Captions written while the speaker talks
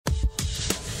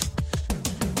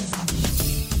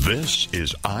This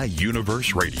is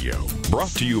iUniverse Radio,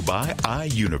 brought to you by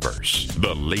iUniverse,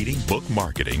 the leading book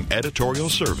marketing, editorial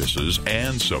services,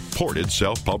 and supported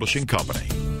self-publishing company.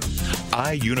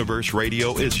 iUniverse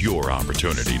Radio is your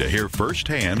opportunity to hear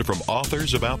firsthand from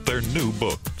authors about their new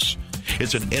books.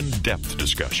 It's an in-depth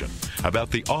discussion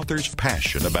about the author's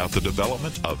passion about the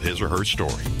development of his or her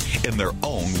story in their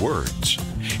own words.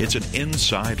 It's an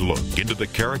inside look into the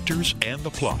characters and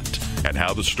the plot and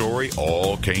how the story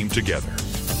all came together.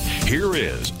 Here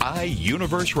is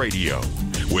iUniverse Radio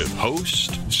with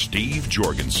host Steve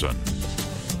Jorgensen.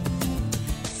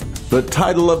 The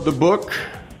title of the book,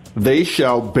 They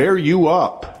Shall Bear You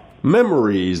Up,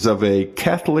 Memories of a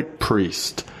Catholic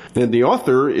Priest. And the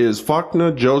author is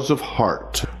Fachtna Joseph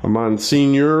Harte, a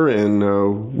Monsignor,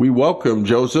 and we welcome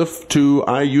Joseph to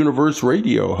iUniverse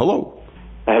Radio. Hello.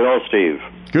 Hello, Steve.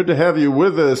 Good to have you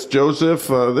with us, Joseph.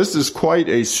 This is quite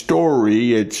a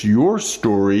story. It's your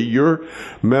story, your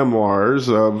memoirs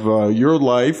of your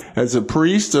life as a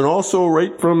priest, and also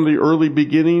right from the early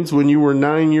beginnings when you were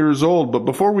 9 years old. But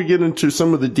before we get into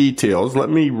some of the details, let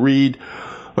me read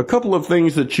a couple of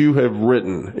things that you have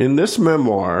written. In this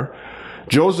memoir,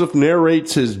 Joseph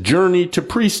narrates his journey to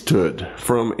priesthood,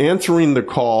 from answering the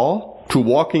call to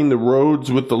walking the roads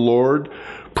with the Lord,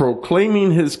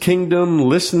 proclaiming his kingdom,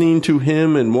 listening to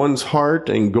him in one's heart,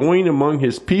 and going among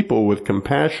his people with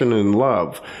compassion and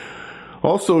love.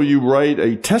 Also, you write,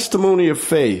 a testimony of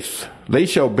faith, they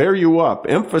shall bear you up,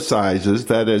 emphasizes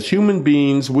that as human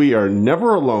beings we are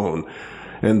never alone,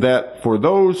 and that for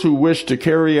those who wish to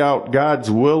carry out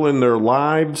God's will in their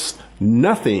lives,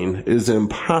 nothing is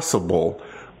impossible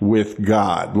with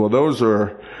God. Well, those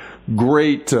are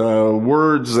great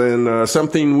words and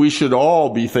something we should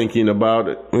all be thinking about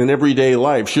in everyday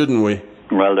life, shouldn't we?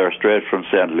 Well, they're straight from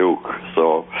St. Luke,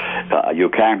 so you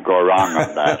can't go wrong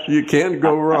on that. You can't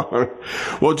go wrong.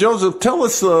 Well, Joseph, tell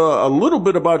us a little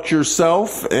bit about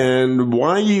yourself and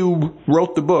why you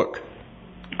wrote the book.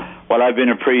 Well, I've been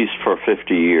a priest for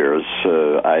 50 years.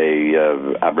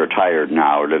 I'm retired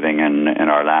now, living in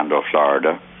Orlando,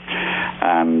 Florida.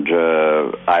 And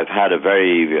I've had a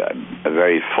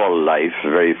very full life, a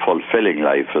very fulfilling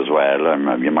life as well.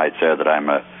 You might say that I'm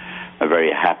a very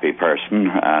happy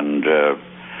person, and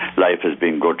life has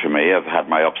been good to me. I've had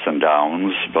my ups and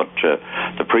downs, but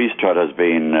the priesthood has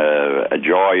been a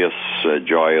joyous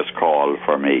call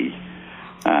for me.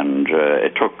 And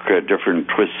it took different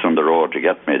twists on the road to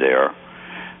get me there.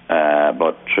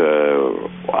 But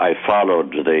I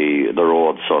followed the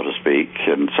road, so to speak,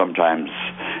 and sometimes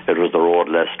it was the road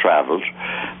less traveled.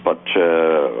 But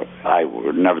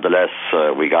nevertheless,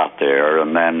 we got there,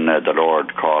 and then the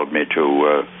Lord called me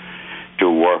to do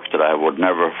work that I would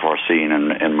never have foreseen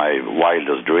in my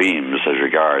wildest dreams as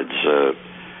regards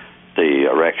the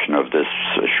erection of this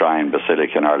shrine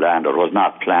basilica in Orlando. It was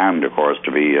not planned, of course,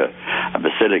 to be a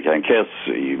basilica. In case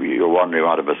you're wondering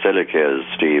what a basilica is,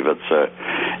 Steve, it's a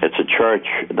church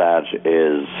that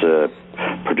is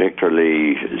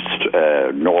particularly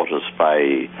noticed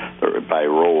by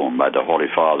Rome, by the Holy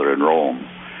Father in Rome.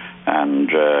 And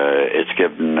it's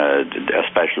given a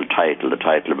special title, the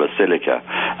title of basilica.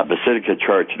 A basilica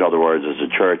church, in other words, is a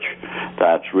church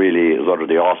that really is under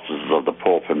the auspices of the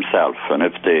Pope himself. And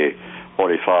if the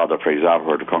Holy Father, for example,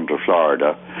 were to come to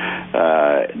Florida,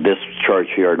 this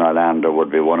church here in Orlando would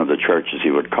be one of the churches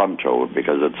he would come to,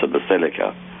 because it's a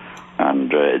basilica.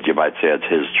 And you might say it's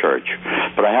his church.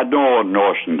 But I had no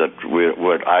notion that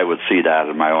I would see that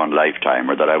in my own lifetime,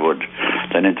 or that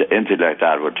anything like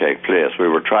that would take place. We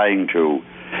were trying to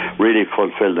really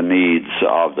fulfill the needs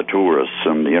of the tourists.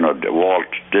 And, Walt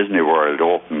Disney World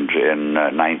opened in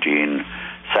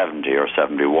 1970 or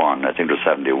 71. I think it was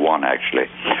 71, actually.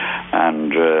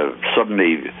 And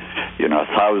suddenly,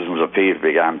 thousands of people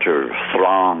began to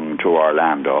throng to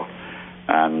Orlando.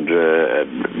 And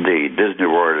the Disney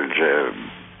World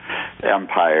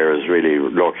empire is really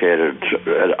located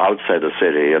outside the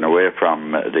city and away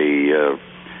from the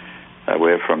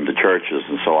churches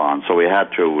and so on. So we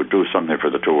had to do something for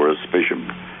the tourists. Bishop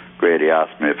Grady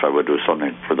asked me if I would do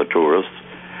something for the tourists.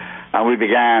 And we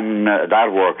began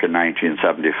that work in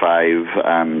 1975,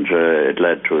 and it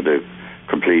led to the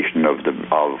completion of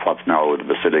what's now the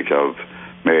Basilica of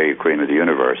Mary, Queen of the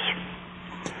Universe.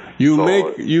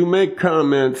 You make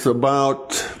comments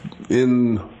about,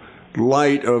 in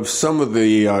light of some of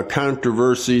the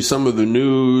controversy, some of the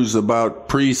news about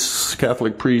priests,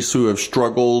 Catholic priests who have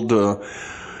struggled,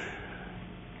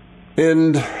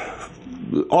 and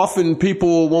often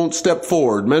people won't step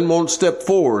forward. Men won't step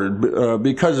forward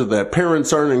because of that.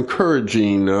 Parents aren't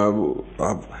encouraging.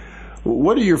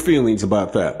 What are your feelings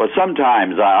about that? But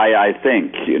sometimes I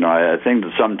think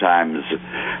that sometimes,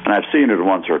 and I've seen it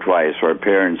once or twice, where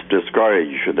parents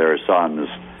discourage their sons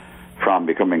from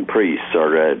becoming priests,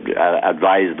 or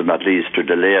advise them at least to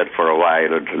delay it for a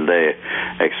while until they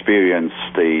experience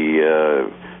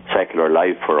the secular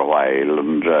life for a while,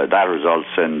 and that results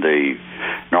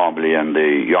normally in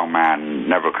the young man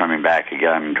never coming back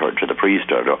again to the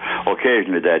priesthood.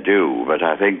 Occasionally they do, but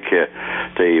I think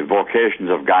the vocations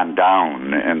have gone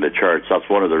down in the church. That's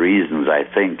one of the reasons I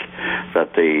think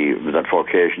that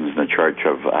vocations in the church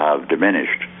have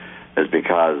diminished, is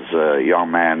because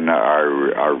young men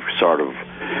are sort of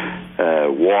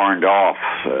warned off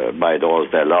by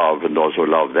those they love and those who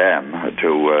love them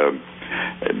to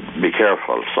be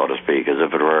careful, so to speak, as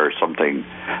if it were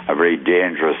a very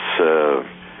dangerous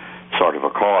sort of a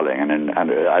calling. And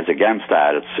as against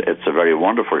that, it's a very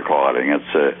wonderful calling.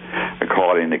 It's a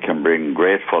calling that can bring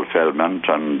great fulfillment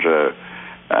and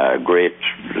great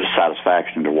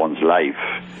satisfaction to one's life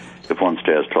if one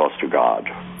stays close to God.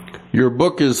 Your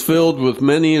book is filled with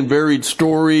many and varied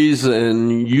stories,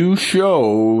 and you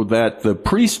show that the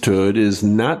priesthood is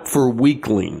not for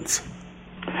weaklings.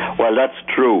 Well, that's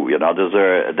true.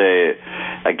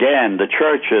 Again, the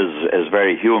church is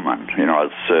very human.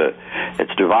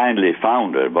 It's divinely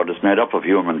founded, but it's made up of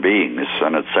human beings,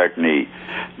 and it's certainly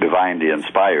divinely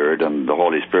inspired, and the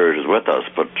Holy Spirit is with us.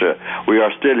 But we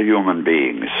are still human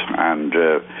beings, and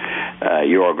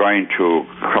you are going to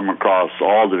come across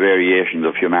all the variations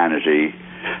of humanity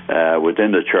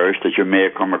within the church that you may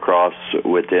come across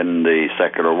within the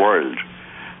secular world.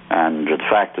 And the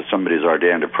fact that somebody is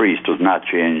ordained a priest does not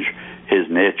change his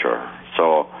nature.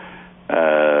 So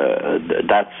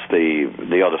that's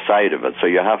the other side of it. So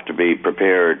you have to be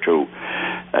prepared to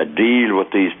deal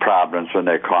with these problems when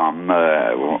they come,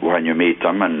 when you meet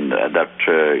them, and that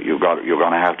you're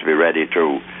going to have to be ready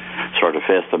to sort of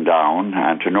face them down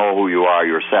and to know who you are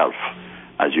yourself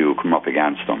as you come up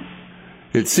against them.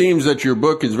 It seems that your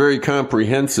book is very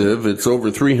comprehensive. It's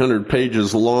over 300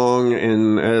 pages long,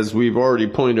 and as we've already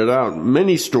pointed out,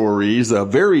 many stories,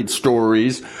 varied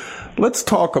stories. Let's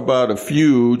talk about a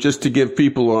few just to give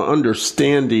people an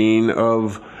understanding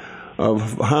of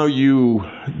how you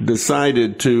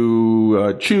decided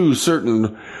to choose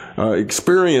certain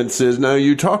experiences. Now,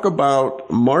 you talk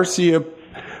about Marcia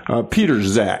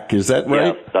Peterzak, is that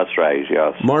right? Yes, that's right,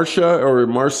 yes. Marcia.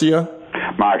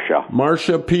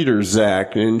 Marcia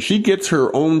Peterzak, and she gets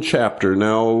her own chapter.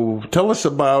 Now, tell us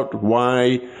about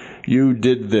why you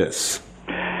did this.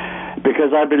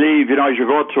 Because I believe, as you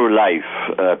go through life,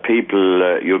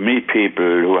 you meet people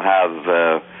who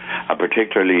have a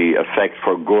particularly effect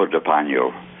for good upon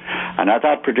you. And at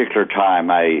that particular time,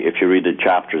 if you read the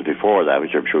chapters before that,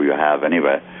 which I'm sure you have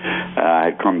anyway, I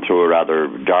had come through a rather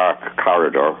dark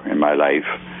corridor in my life,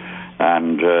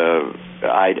 and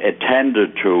I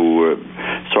tended to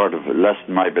sort of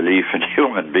lessen my belief in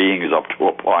human beings up to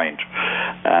a point.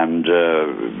 And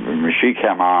she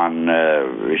came on,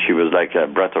 she was like a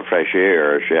breath of fresh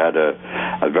air. She had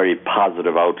a very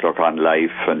positive outlook on life,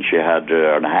 and she had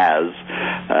and has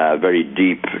a very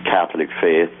deep Catholic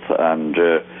faith. And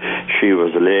she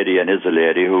was a lady and is a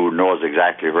lady who knows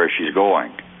exactly where she's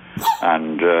going.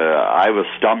 And I was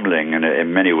stumbling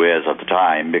in many ways at the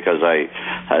time because I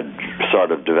had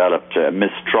sort of developed a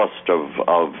mistrust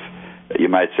of you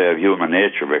might say, of human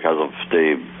nature because of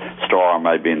the storm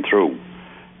I'd been through.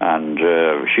 And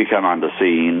she came on the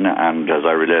scene, and as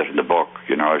I relate in the book,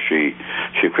 she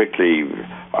quickly,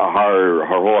 her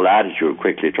whole attitude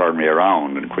quickly turned me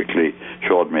around and quickly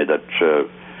showed me that,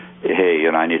 hey,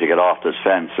 I need to get off this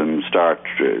fence and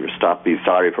stop being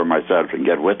sorry for myself and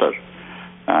get with it.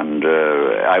 And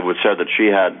I would say that she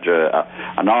had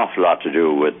an awful lot to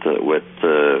do with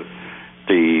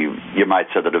you might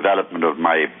say, the development of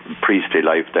my priestly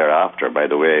life thereafter, by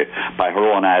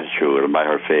her own attitude and by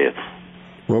her faith.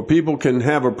 Well, people can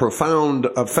have a profound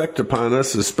effect upon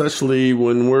us, especially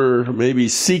when we're maybe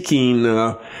seeking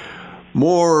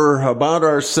more about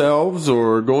ourselves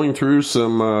or going through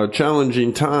some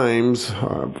challenging times.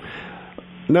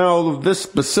 Now, this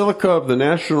Basilica of the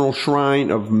National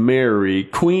Shrine of Mary,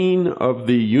 Queen of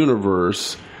the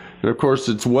Universe, and of course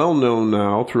it's well known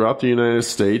now throughout the United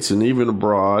States and even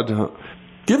abroad.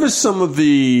 Give us some of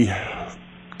the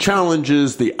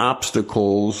challenges, the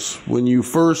obstacles when you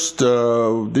first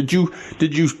did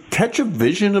you catch a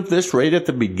vision of this right at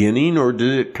the beginning, or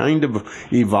did it kind of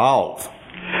evolve?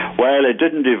 Well, it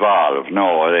didn't evolve,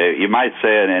 no. You might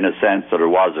say in a sense that it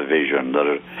was a vision, that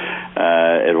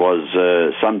it was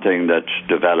something that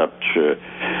developed.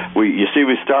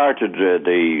 We started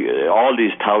all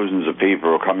these thousands of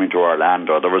people were coming to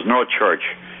Orlando. There was no church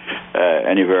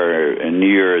anywhere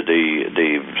near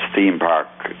the theme park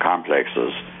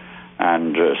complexes.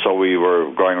 And so we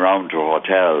were going around to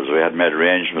hotels. We had made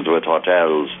arrangements with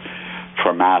hotels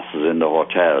for masses in the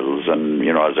hotels. And,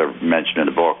 as I mentioned in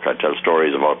the book, I tell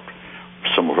stories about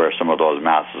where some of those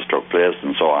masses took place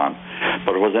and so on.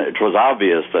 But it was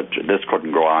obvious that this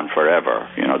couldn't go on forever,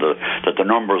 that the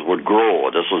numbers would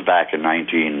grow. This was back in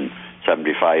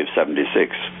 1975,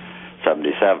 76,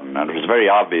 77, and it was very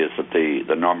obvious that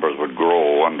the numbers would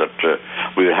grow and that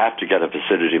we would have to get a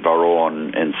facility of our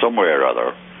own in some way or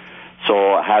other.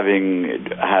 So having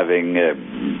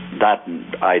that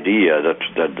idea, that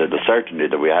the certainty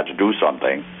that we had to do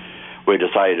something, we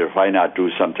decided, why not do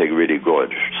something really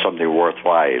good, something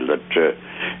worthwhile, that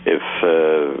if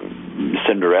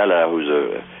Cinderella, who's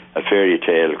a fairy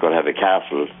tale, could have a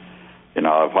castle,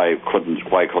 why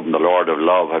couldn't the Lord of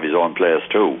Love have his own place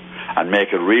too, and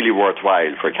make it really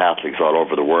worthwhile for Catholics all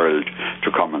over the world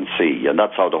to come and see. And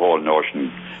that's how the whole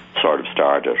notion sort of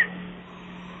started.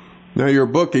 Now, your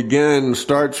book, again,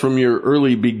 starts from your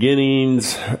early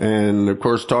beginnings and, of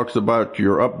course, talks about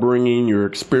your upbringing, your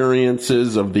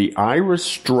experiences of the Irish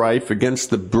strife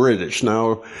against the British.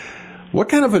 Now, what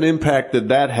kind of an impact did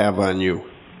that have on you?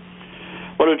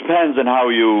 Well, it depends on how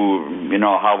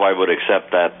how I would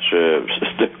accept that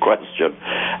question.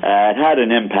 It had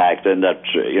an impact in that,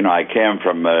 I came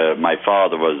from, my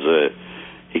father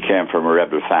he came from a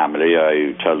rebel family.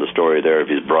 I tell the story there of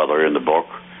his brother in the book,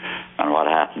 and what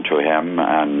happened to him,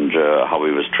 and how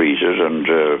he was treated. And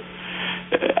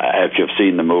if you've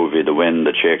seen the movie The Wind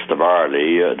That Shakes the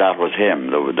Barley, that was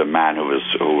him, the man who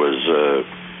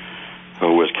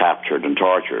was captured and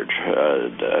tortured.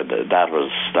 That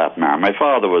was that man. My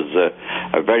father was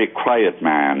a very quiet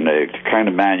man, the kind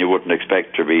of man you wouldn't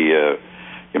expect to be,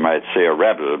 you might say, a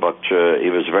rebel, but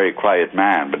he was a very quiet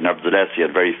man, but nevertheless he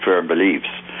had very firm beliefs,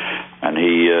 and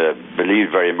he believed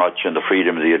very much in the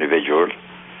freedom of the individual.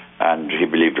 And he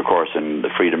believed, of course, in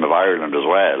the freedom of Ireland as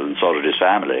well, and so did his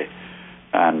family.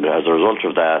 And as a result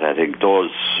of that, I think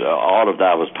all of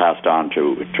that was passed on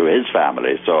to his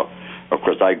family. So, of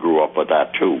course, I grew up with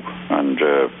that too. And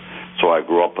so I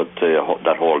grew up with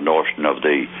that whole notion of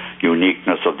the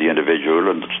uniqueness of the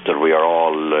individual, and that we're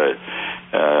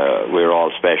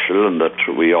all special, and that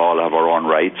we all have our own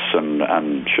rights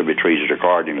and should be treated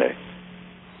accordingly.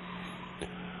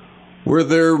 Was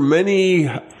there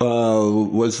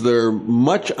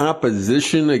much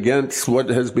opposition against what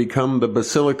has become the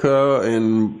Basilica,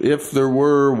 and if there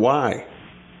were, why?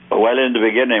 Well, in the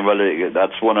beginning,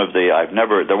 that's one of there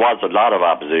was a lot of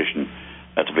opposition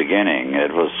at the beginning.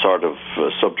 It was sort of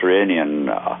subterranean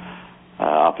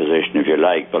opposition, if you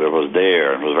like, but it was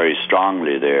there, it was very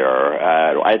strongly there.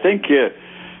 I think,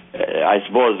 I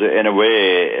suppose, in a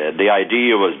way, the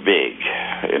idea was big.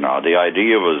 The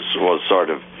idea was sort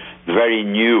of very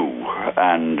new,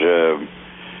 and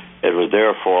it was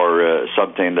therefore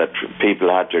something that people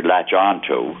had to latch on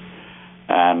to.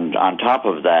 And on top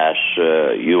of that,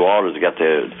 you always get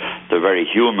the very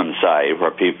human side, where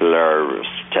people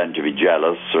tend to be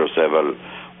jealous, or say, well,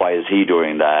 why is he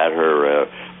doing that, or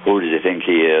who does he think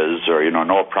he is, or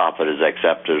no prophet is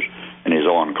accepted in his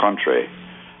own country.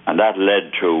 And that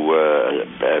led to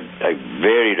a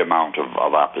varied amount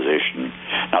of opposition.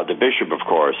 Now, the bishop, of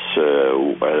course,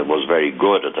 was very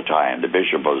good at the time. The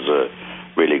bishop was a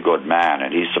really good man,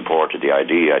 and he supported the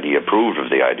idea, and he approved of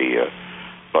the idea.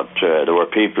 But there were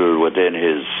people within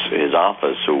his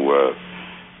office who,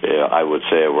 I would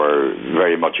say, were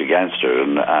very much against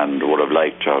it, and would have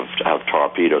liked to have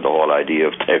torpedoed the whole idea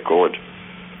if they could.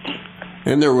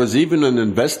 And there was even an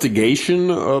investigation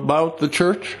about the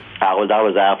church? Well, that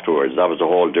was afterwards. That was a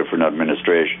whole different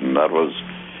administration. That was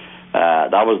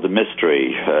the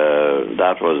mystery.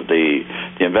 That was the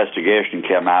investigation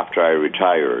came after I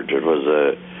retired. It was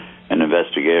an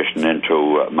investigation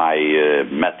into my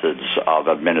methods of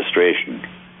administration,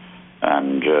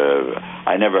 and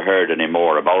I never heard any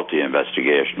more about the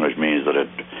investigation, which means that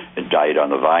it died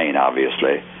on the vine,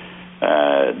 obviously.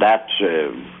 That,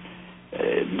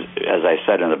 as I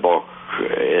said in the book,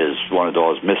 is one of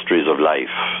those mysteries of life,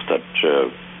 that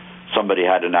somebody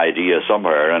had an idea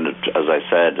somewhere, and as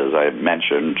I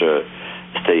mentioned,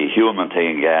 it's the human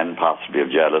thing again, possibly of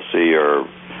jealousy, or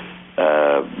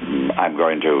I'm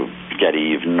going to get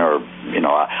even, or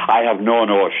I have no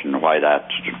notion why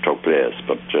that took place,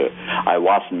 but I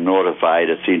wasn't notified.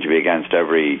 It seemed to be against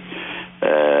every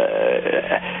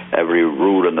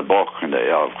rule in the book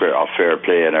of fair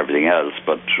play and everything else,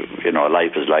 but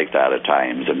life is like that at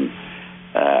times, and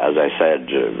as I said,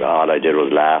 all I did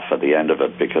was laugh at the end of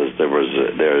it, because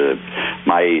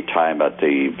my time at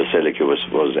the Basilica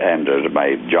was ended,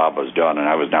 my job was done, and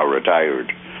I was now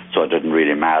retired. so it didn't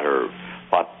really matter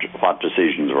what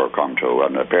decisions were come to,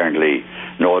 and apparently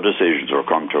no decisions were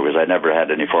come to, because I never had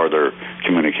any further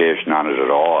communication on it at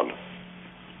all.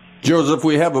 Joseph,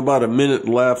 we have about a minute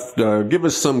left. Give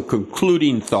us some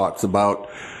concluding thoughts about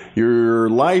your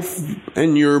life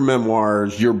and your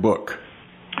memoirs, your book.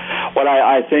 Well,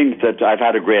 I think that I've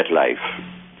had a great life.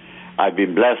 I've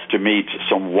been blessed to meet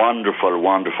some wonderful,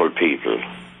 wonderful people.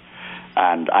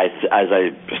 And as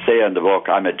I say in the book,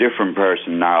 I'm a different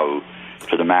person now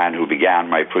to the man who began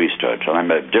my priesthood. And I'm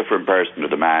a different person to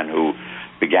the man who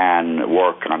began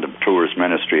work on the tourist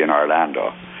ministry in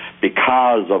Orlando,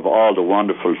 because of all the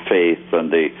wonderful faith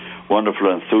and the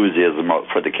wonderful enthusiasm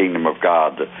for the kingdom of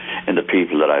God in the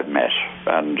people that I've met.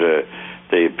 And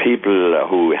the people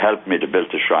who helped me to build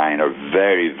the shrine are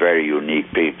very, very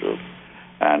unique people.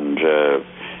 And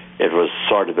it was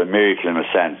sort of a miracle in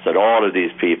a sense that all of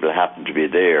these people happened to be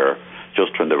there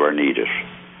just when they were needed.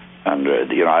 And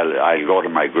I'll go to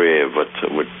my grave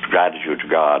with gratitude to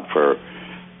God for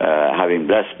having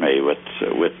blessed me with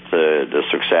the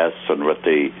success and with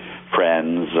the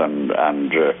friends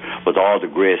and with all the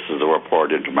graces that were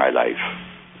poured into my life.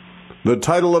 The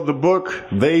title of the book,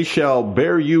 They Shall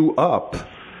Bear You Up,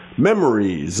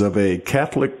 Memories of a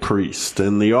Catholic Priest,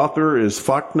 and the author is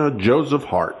Fachtna Joseph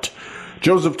Harte.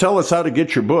 Joseph, tell us how to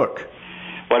get your book.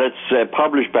 Well, it's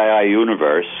published by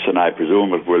iUniverse, and I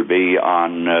presume it will be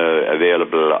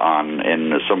available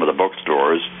in some of the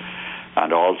bookstores,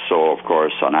 and also, of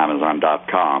course, on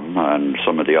Amazon.com and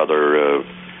some of the other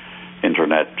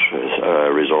internet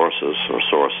resources or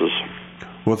sources.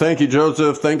 Well, thank you,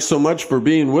 Joseph. Thanks so much for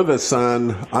being with us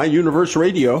on iUniverse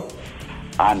Radio.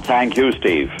 And thank you,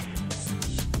 Steve.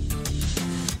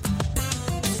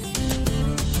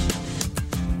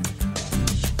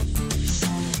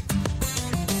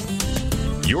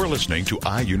 You're listening to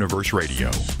iUniverse Radio.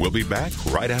 We'll be back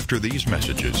right after these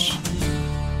messages.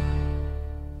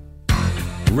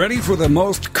 Ready for the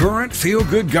most current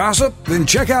feel-good gossip? Then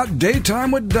check out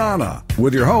Daytime with Donna,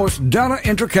 with your host, Donna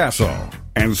Introcaso,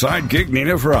 and sidekick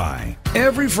Nina Fry.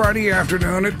 Every Friday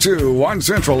afternoon at 2 on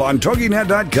Central on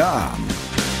TogiNet.com.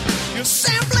 You're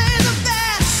simply the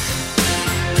best.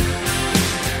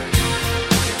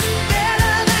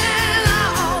 Better than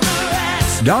all the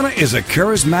rest. Donna is a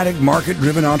charismatic,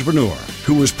 market-driven entrepreneur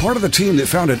who was part of the team that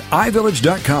founded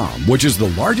iVillage.com, which is the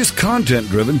largest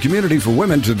content-driven community for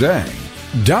women today.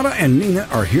 Donna and Nina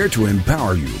are here to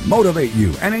empower you, motivate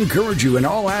you, and encourage you in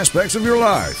all aspects of your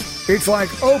life. It's like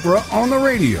Oprah on the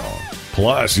radio.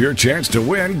 Plus, your chance to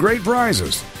win great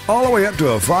prizes, all the way up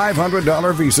to a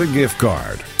 $500 Visa gift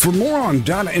card. For more on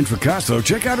Donna Introcaso,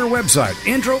 check out her website,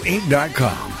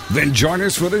 introinc.com. Then join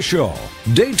us for the show,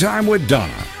 Daytime with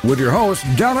Donna, with your host,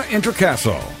 Donna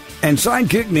Introcaso, and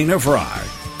sidekick Nina Fry.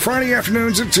 Friday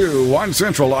afternoons at 2 on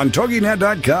Central on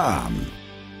TogiNet.com.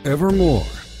 Evermore.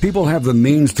 People have the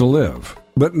means to live,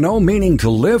 but no meaning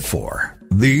to live for.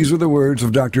 These are the words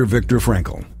of Dr. Viktor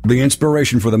Frankl, the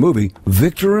inspiration for the movie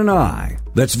Victor and I.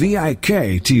 That's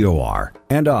VIKTOR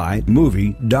and I,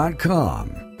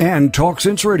 movie.com. And Talk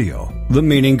Sense Radio, The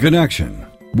Meaning Connection,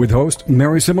 with host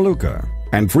Mary Simaluka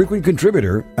and frequent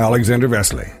contributor Alexander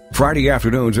Vesley. Friday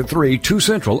afternoons at 3, 2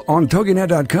 Central on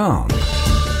TogiNet.com.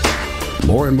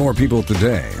 More and more people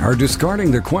today are discarding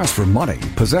their quest for money,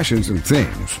 possessions, and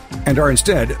things, and are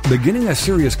instead beginning a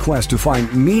serious quest to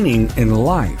find meaning in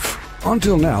life.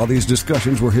 Until now, these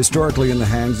discussions were historically in the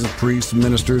hands of priests,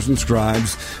 ministers, and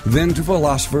scribes, then to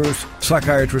philosophers,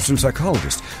 psychiatrists, and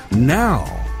psychologists. Now,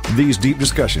 these deep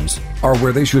discussions are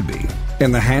where they should be,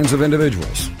 in the hands of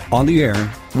individuals, on the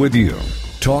air with you.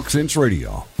 Talk Sense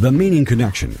Radio, The Meaning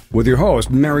Connection, with your host,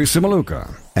 Mary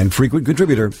Simaluka, and frequent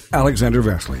contributor, Alexander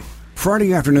Vesley.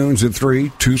 Friday afternoons at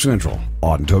 3, 2 Central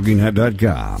on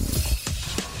TogiNet.com.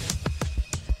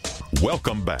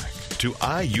 Welcome back to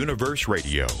iUniverse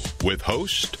Radio with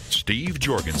host Steve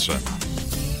Jorgensen.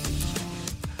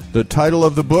 The title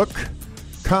of the book,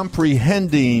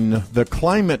 Comprehending the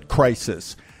Climate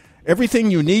Crisis.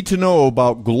 Everything you need to know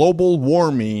about global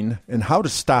warming and how to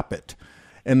stop it.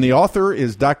 And the author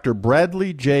is Dr.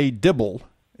 Bradley J. Dibble.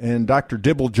 And Dr.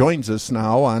 Dibble joins us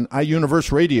now on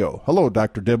iUniverse Radio. Hello,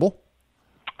 Dr. Dibble.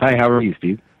 Hi, how are you,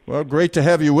 Steve? Well, great to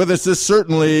have you with us. This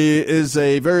certainly is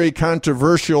a very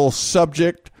controversial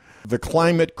subject, the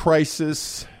climate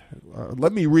crisis.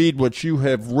 Let me read what you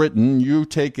have written. You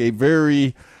take a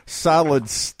very solid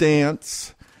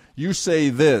stance. You say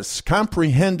this: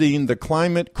 comprehending the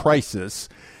climate crisis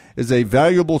is a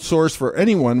valuable source for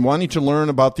anyone wanting to learn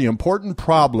about the important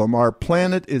problem our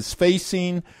planet is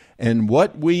facing and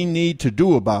what we need to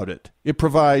do about it. It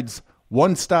provides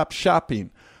one-stop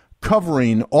shopping,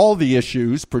 covering all the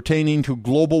issues pertaining to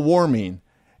global warming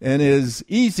and is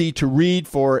easy to read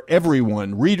for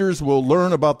everyone. Readers will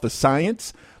learn about the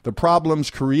science, the problems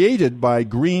created by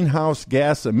greenhouse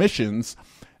gas emissions,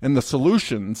 and the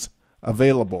solutions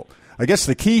available. I guess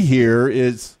the key here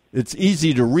is it's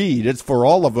easy to read. It's for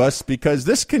all of us because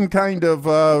this can kind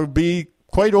of be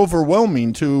quite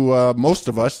overwhelming to most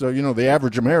of us, the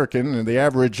average American and the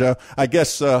average,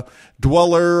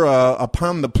 dweller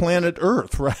upon the planet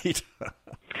Earth, right?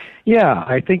 Yeah,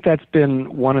 I think that's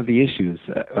been one of the issues.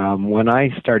 When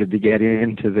I started to get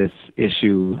into this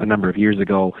issue a number of years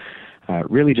ago,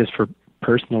 really just for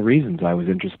personal reasons, I was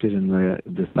interested in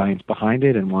the science behind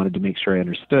it and wanted to make sure I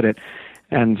understood it.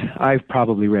 And I've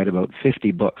probably read about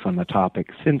 50 books on the topic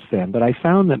since then, but I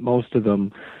found that most of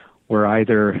them were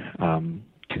either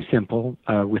too simple,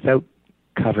 without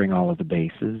covering all of the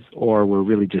bases, or were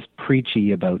really just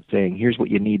preachy about saying, here's what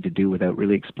you need to do without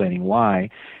really explaining why.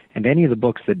 And any of the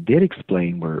books that did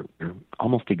explain were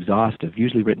almost exhaustive,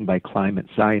 usually written by climate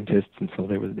scientists, and so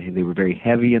they were very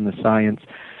heavy in the science,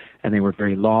 and they were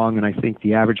very long, and I think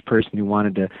the average person who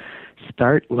wanted to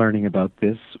start learning about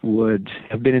this would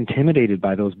have been intimidated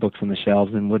by those books on the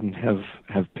shelves and wouldn't have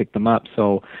picked them up.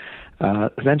 So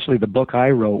essentially the book I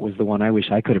wrote was the one I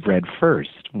wish I could have read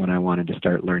first when I wanted to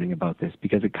start learning about this,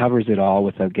 because it covers it all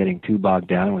without getting too bogged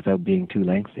down, without being too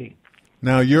lengthy.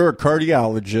 Now, you're a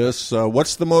cardiologist.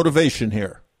 What's the motivation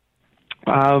here?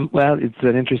 Well, it's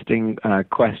an interesting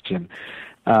question.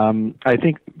 I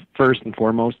think first and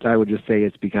foremost, I would just say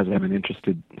it's because I'm an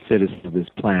interested citizen of this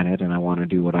planet, and I want to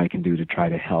do what I can do to try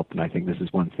to help. And I think this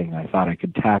is one thing I thought I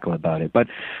could tackle about it. But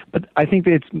I think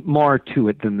that it's more to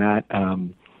it than that.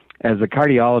 As a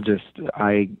cardiologist,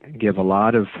 I give a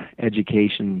lot of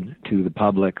education to the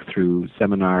public through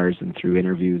seminars and through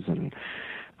interviews, and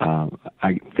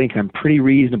I think I'm pretty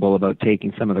reasonable about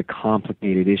taking some of the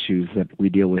complicated issues that we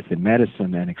deal with in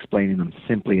medicine and explaining them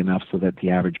simply enough so that the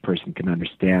average person can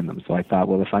understand them. So I thought,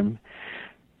 well, if I'm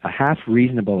a half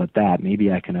reasonable at that,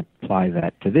 maybe I can apply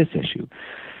that to this issue.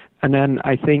 And then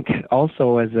I think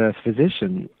also as a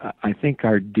physician, I think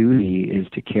our duty is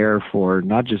to care for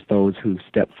not just those who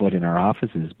step foot in our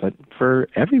offices, but for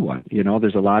everyone.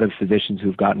 There's a lot of physicians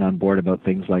who've gotten on board about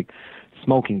things like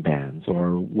smoking bans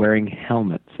or wearing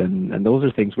helmets, and those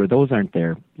are things where those aren't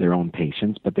their own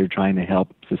patients, but they're trying to help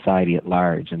society at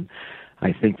large. And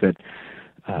I think that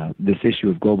this issue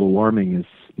of global warming is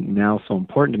now so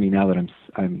important to me now that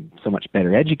I'm so much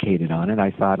better educated on it.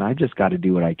 I thought I've just got to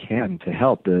do what I can to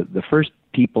help. The first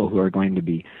people who are going to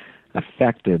be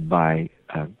affected by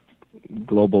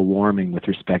global warming with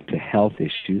respect to health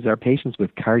issues are patients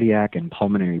with cardiac and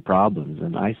pulmonary problems,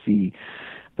 and I see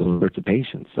those sorts of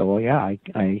patients. So yeah,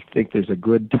 I think there's a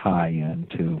good tie-in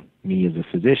to me as a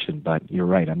physician, but you're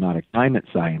right, I'm not a climate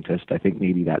scientist. I think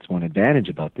maybe that's one advantage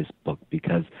about this book,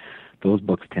 because those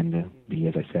books tend to be,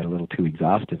 as I said, a little too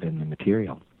exhaustive in the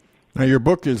material. Now, your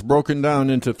book is broken down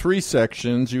into 3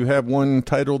 sections. You have one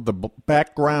titled The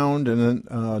Background, and then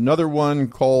another one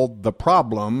called The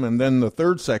Problem, and then the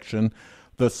third section,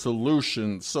 The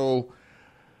Solution. So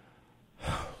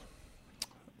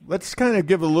let's kind of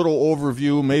give a little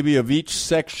overview maybe of each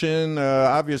section.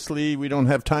 Obviously, we don't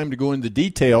have time to go into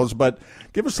details, but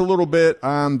give us a little bit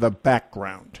on the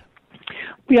background.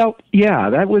 Well, yeah,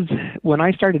 that was when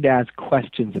I started to ask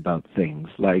questions about things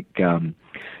like,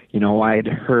 I'd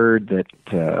heard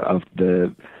that of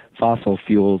the fossil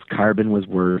fuels, carbon was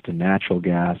worst and natural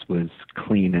gas was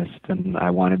cleanest, and I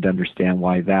wanted to understand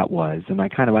why that was. And I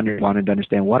kind of wanted to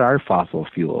understand, what are fossil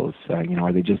fuels?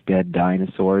 Are they just dead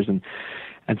dinosaurs? And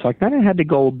so I kind of had to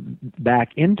go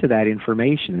back into that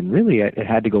information, and really it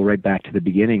had to go right back to the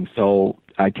beginning. So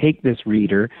I take this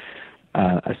reader,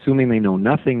 assuming they know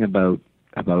nothing about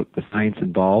the science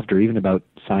involved or even about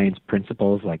science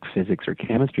principles like physics or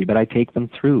chemistry, but I take them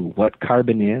through what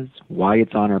carbon is, why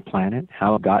it's on our planet,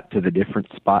 how it got to the different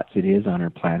spots it is on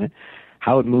our planet,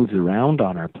 how it moves around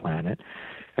on our planet,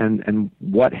 and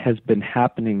what has been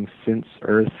happening since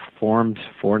Earth formed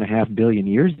 4.5 billion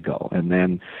years ago. And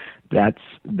then that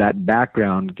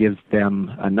background gives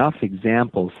them enough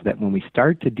examples so that when we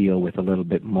start to deal with a little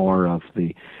bit more of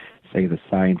the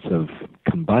science of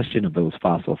combustion of those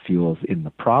fossil fuels in the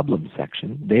problem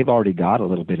section, they've already got a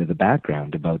little bit of the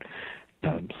background about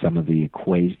some of the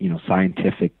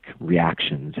scientific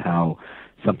reactions, how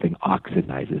something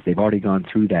oxidizes. They've already gone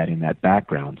through that in that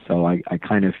background. So I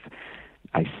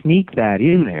sneak that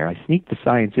in there. I sneak the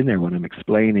science in there when I'm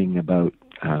explaining about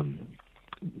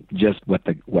just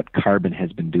what carbon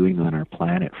has been doing on our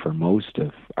planet for most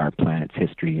of our planet's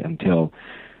history until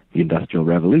the Industrial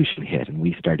Revolution hit and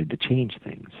we started to change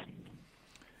things.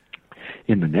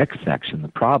 in the next section, the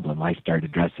problem, I start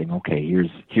addressing, okay,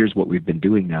 here's what we've been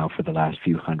doing now for the last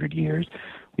few hundred years.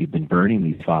 We've been burning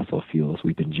these fossil fuels.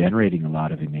 We've been generating a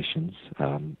lot of emissions.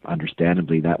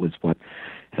 Understandably, that was what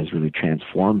has really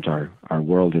transformed our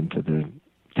world into the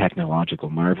technological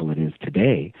marvel it is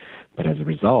today. But as a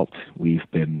result, we've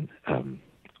been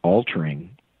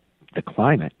altering the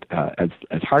climate.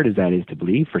 As hard as that is to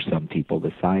believe for some people,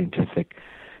 the scientific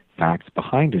facts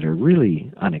behind it are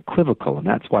really unequivocal, and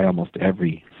that's why almost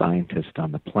every scientist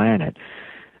on the planet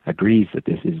agrees that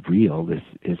this is real. This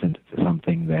isn't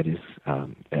something that is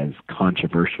as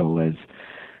controversial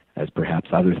as perhaps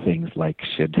other things like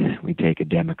should we take a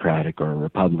Democratic or a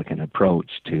Republican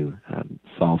approach to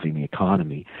solving the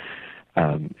economy.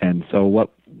 And so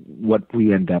what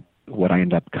I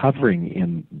end up covering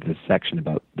in this section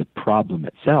about the problem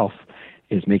itself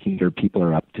is making sure people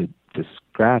are up to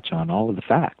scratch on all of the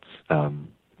facts.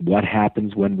 What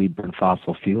happens when we burn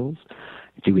fossil fuels?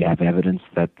 Do we have evidence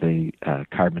that the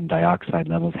carbon dioxide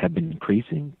levels have been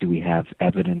increasing? Do we have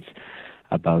evidence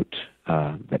about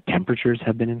that temperatures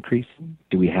have been increasing?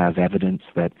 Do we have evidence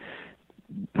that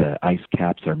the ice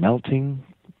caps are melting?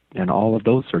 And all of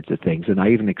those sorts of things. And I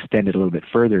even extend it a little bit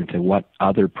further into what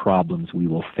other problems we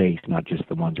will face, not just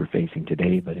the ones we're facing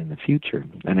today, but in the future.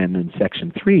 And then in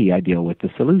section 3, I deal with the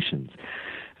solutions.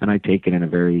 And I take it in a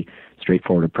very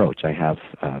straightforward approach. I have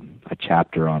a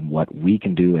chapter on what we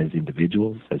can do as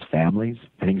individuals, as families,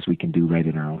 things we can do right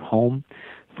in our own home,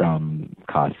 from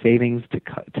cost savings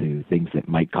to things that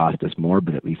might cost us more,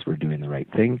 but at least we're doing the right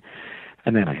thing.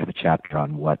 And then I have a chapter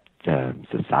on what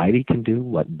society can do,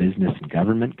 what business and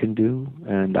government can do.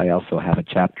 And I also have a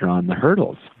chapter on the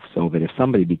hurdles, so that if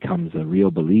somebody becomes a real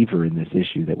believer in this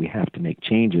issue that we have to make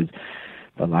changes,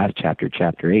 the last chapter,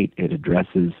 chapter 8, it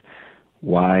addresses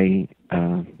why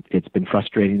it's been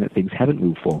frustrating that things haven't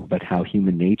moved forward, but how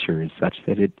human nature is such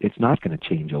that it's not going to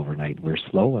change overnight. We're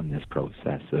slow on this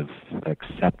process of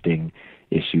accepting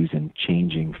issues and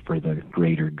changing for the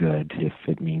greater good, if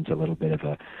it means a little bit of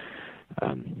a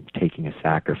taking a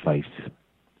sacrifice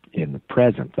in the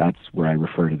present. That's where I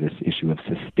refer to this issue of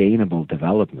sustainable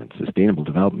development. Sustainable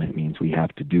development means we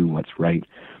have to do what's right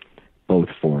both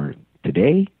for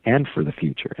today and for the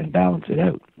future and balance it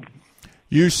out.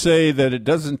 You say that it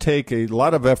doesn't take a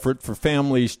lot of effort for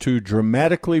families to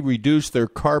dramatically reduce their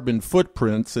carbon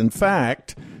footprints. In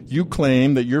fact, you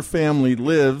claim that your family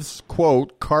lives,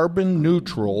 quote, carbon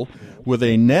neutral with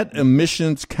a net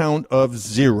emissions count of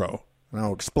 0.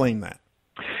 Now explain that.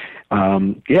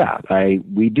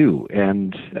 We do.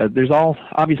 And there's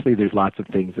lots of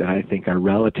things that I think are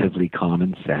relatively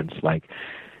common sense, like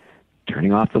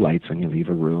turning off the lights when you leave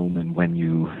a room and when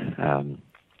you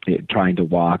trying to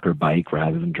walk or bike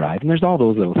rather than drive. And there's all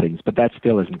those little things, but that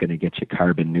still isn't going to get you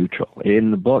carbon neutral. In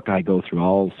the book, I go through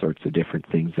all sorts of different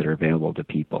things that are available to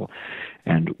people.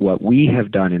 And what we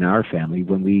have done in our family,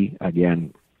 when we,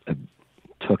 again,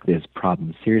 took this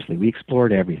problem seriously, we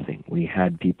explored everything. We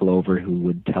had people over who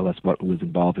would tell us what was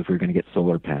involved if we were going to get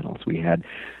solar panels. We had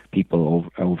people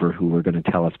over who were going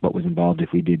to tell us what was involved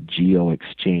if we did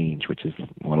geo-exchange, which is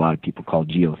what a lot of people call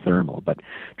geothermal, but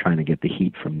trying to get the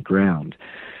heat from the ground.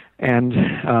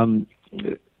 And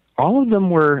all of them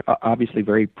were obviously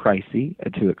very pricey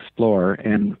to explore.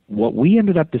 And what we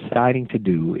ended up deciding to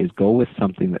do is go with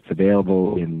something that's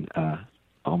available in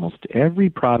almost every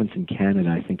province in Canada,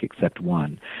 I think, except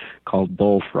one, called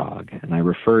Bullfrog, and I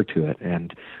refer to it.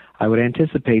 And I would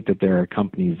anticipate that there are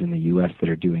companies in the U.S. that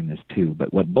are doing this too.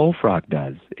 But what Bullfrog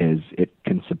does is it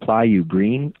can supply you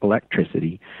green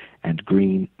electricity and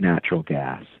green natural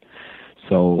gas.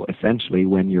 So essentially,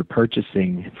 when you're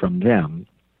purchasing from them,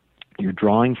 you're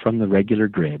drawing from the regular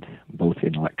grid, both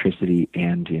in electricity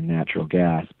and in natural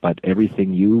gas, but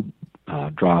everything you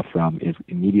draw from is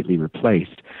immediately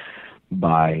replaced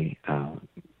by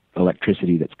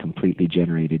electricity that's completely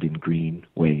generated in green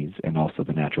ways, and also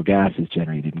the natural gas is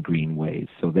generated in green ways,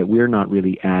 so that we're not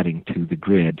really adding to the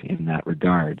grid in that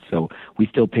regard. So we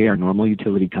still pay our normal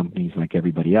utility companies like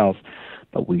everybody else,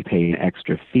 but we pay an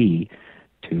extra fee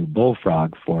to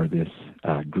Bullfrog for this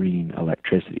green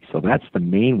electricity. So that's the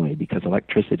main way, because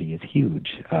electricity is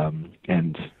huge.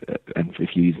 And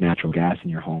if you use natural gas in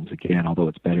your homes, again, although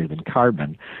it's better than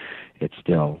carbon, it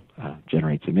still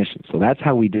generates emissions. So that's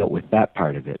how we dealt with that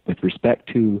part of it. With respect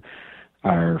to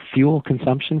our fuel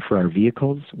consumption for our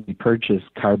vehicles, we purchase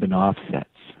carbon offsets.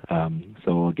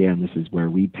 So again, this is where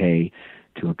we pay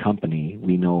to a company.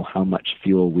 We know how much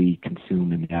fuel we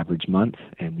consume in the average month,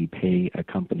 and we pay a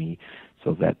company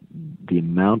so that the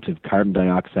amount of carbon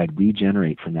dioxide we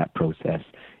generate from that process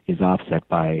is offset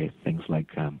by things like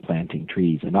planting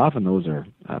trees. And often those are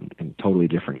in totally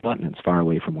different continents, far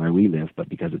away from where we live, but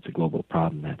because it's a global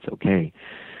problem, that's okay.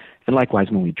 And likewise,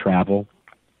 when we travel,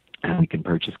 we can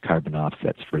purchase carbon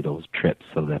offsets for those trips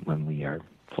so that when we are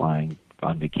flying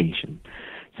on vacation,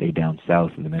 say down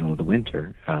south in the middle of the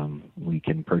winter, we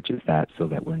can purchase that so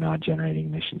that we're not generating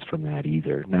emissions from that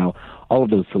either. Now, all of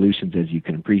those solutions, as you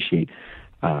can appreciate,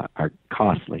 are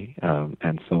costly,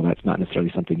 and so that's not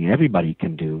necessarily something everybody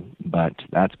can do, but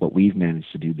that's what we've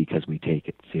managed to do because we take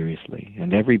it seriously.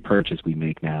 And every purchase we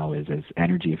make now is as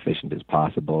energy efficient as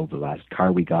possible. The last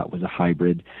car we got was a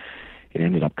hybrid. It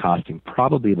ended up costing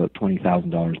probably about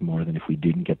 $20,000 more than if we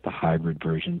didn't get the hybrid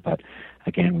version, but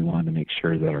again, we wanted to make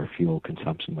sure that our fuel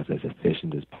consumption was as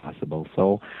efficient as possible.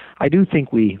 So I do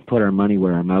think we put our money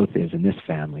where our mouth is in this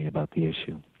family about the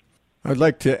issue. I'd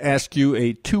like to ask you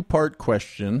a two-part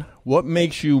question. What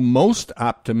makes you most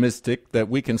optimistic that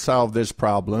we can solve this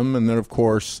problem? And then, of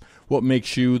course, what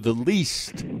makes you the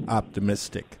least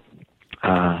optimistic?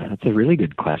 That's a really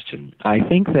good question. I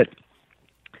think that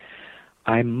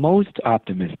I'm most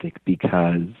optimistic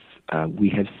because we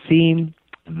have seen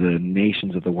the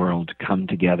nations of the world come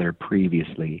together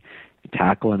previously to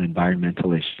tackle an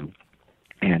environmental issue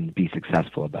and be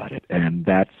successful about it. And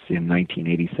that's in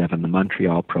 1987, the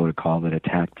Montreal Protocol that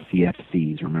attacked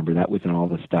CFCs. Remember, that was in all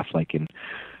the stuff like in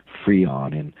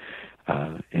Freon and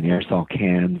in aerosol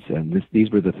cans. And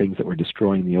these were the things that were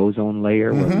destroying the ozone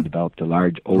layer where we developed a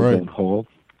large ozone hole.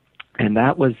 And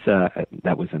that was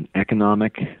an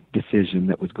economic decision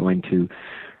that was going to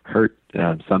hurt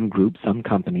some groups, some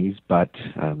companies, but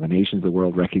the nations of the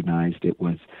world recognized it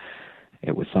was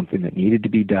something that needed to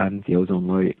be done. The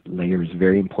ozone layer is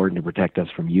very important to protect us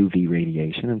from UV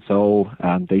radiation, and so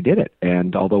they did it.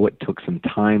 And although it took some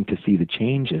time to see the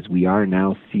changes, we are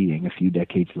now seeing, a few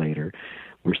decades later,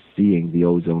 we're seeing the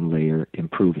ozone layer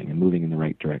improving and moving in the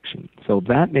right direction. So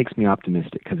that makes me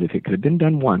optimistic, because if it could have been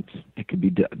done once, it could be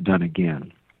done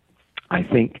again. I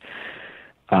think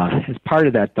as part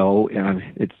of that, though,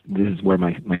 this is where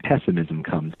my pessimism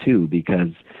comes too, because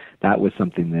that was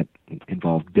something that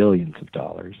involved billions of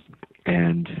dollars.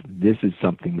 And this is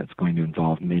something that's going to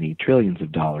involve many trillions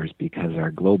of dollars, because our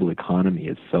global economy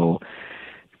is so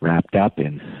wrapped up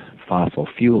in fossil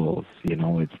fuels. You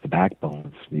know, it's the backbone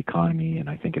of the economy, and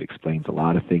I think it explains a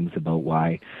lot of things about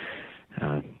why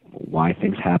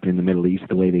things happen in the Middle East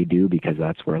the way they do, because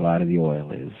that's where a lot of the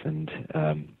oil is. And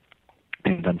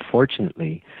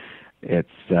unfortunately,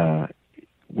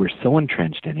 we're so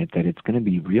entrenched in it that it's going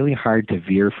to be really hard to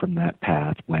veer from that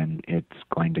path when it's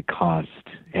going to cost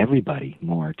everybody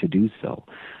more to do so.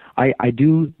 I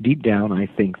do, deep down, I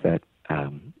think that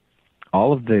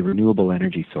all of the renewable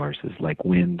energy sources like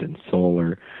wind and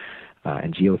solar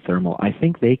and geothermal, I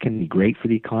think they can be great for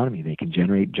the economy. They can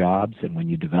generate jobs, and when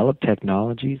you develop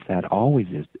technologies, that always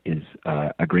is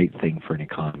a great thing for an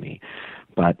economy.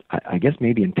 But I guess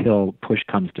maybe until push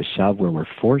comes to shove where we're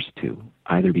forced to,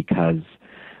 either because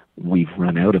we've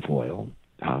run out of oil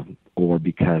or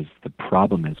because the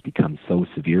problem has become so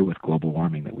severe with global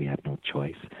warming that we have no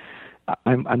choice.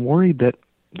 I'm worried that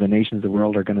the nations of the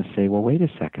world are going to say, well, wait a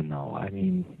second, though. I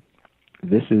mean,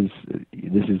 this is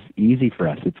easy for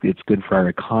us. It's good for our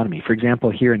economy. For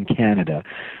example, here in Canada,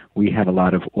 we have a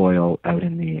lot of oil out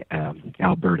in the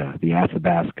Alberta, the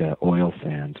Athabasca oil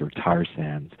sands or tar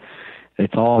sands.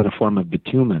 It's all in a form of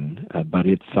bitumen, but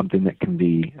it's something that can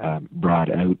be brought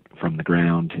out from the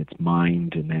ground. It's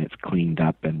mined, and then it's cleaned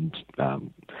up, and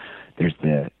there's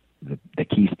the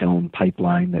Keystone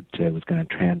pipeline that was going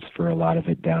to transfer a lot of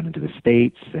it down into the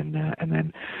States, and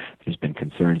then there's been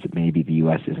concerns that maybe the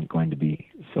U.S. isn't going to be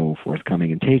so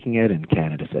forthcoming in taking it, and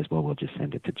Canada says, well, we'll just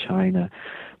send it to China.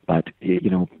 But,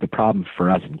 the problem for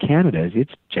us in Canada is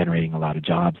it's generating a lot of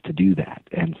jobs to do that.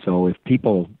 And so if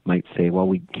people might say, well,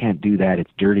 we can't do that,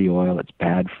 it's dirty oil, it's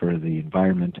bad for the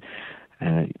environment,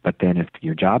 but then if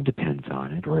your job depends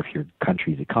on it, or if your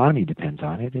country's economy depends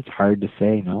on it, it's hard to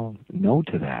say no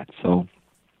to that. So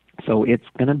it's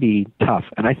going to be tough.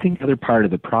 And I think the other part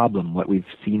of the problem, what we've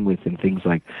seen within things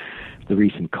like the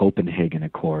recent Copenhagen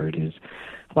Accord, is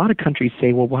a lot of countries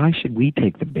say, well, why should we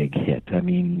take the big hit? I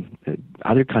mean,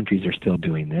 other countries are still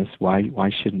doing this. Why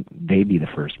shouldn't they be the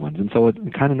first ones? And so it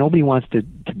kind of nobody wants to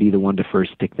be the one to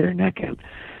first stick their neck out.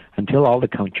 Until all the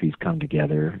countries come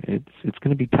together, it's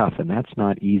going to be tough, and that's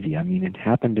not easy. I mean, it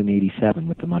happened in '87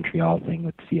 with the Montreal thing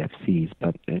with CFCs,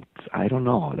 but I don't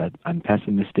know. I'm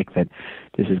pessimistic that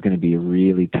this is going to be a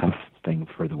really tough thing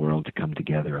for the world to come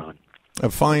together on. A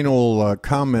final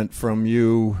comment from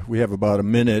you. We have about a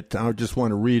minute. I just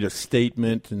want to read a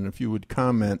statement, and if you would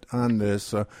comment on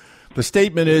this. The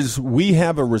statement is, we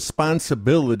have a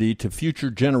responsibility to future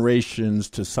generations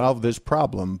to solve this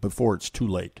problem before it's too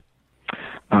late.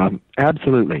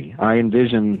 Absolutely. I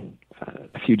envision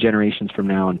a few generations from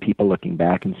now and people looking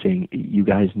back and saying, you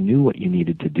guys knew what you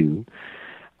needed to do,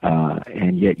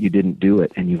 and yet you didn't do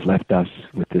it, and you've left us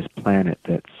with this planet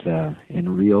that's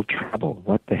in real trouble.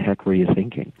 What the heck were you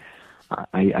thinking?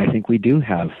 I think we do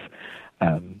have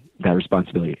that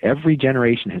responsibility. Every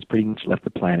generation has pretty much left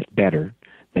the planet better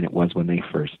than it was when they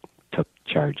first took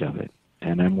charge of it.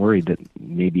 And I'm worried that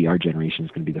maybe our generation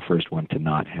is going to be the first one to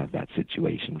not have that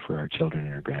situation for our children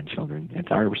and our grandchildren.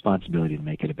 It's our responsibility to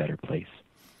make it a better place.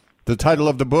 The title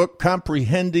of the book,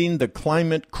 Comprehending the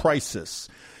Climate Crisis.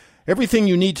 Everything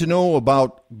you need to know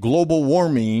about global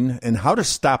warming and how to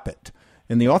stop it.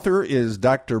 And the author is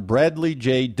Dr. Bradley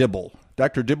J. Dibble.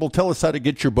 Dr. Dibble, tell us how to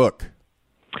get your book.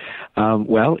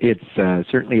 Well, it's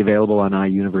certainly available on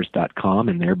iUniverse.com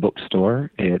in their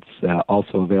bookstore. It's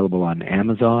also available on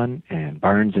Amazon and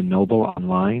Barnes & Noble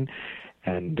online.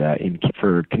 And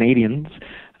for Canadians,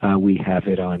 we have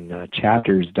it on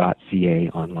chapters.ca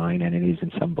online, and it is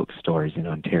in some bookstores in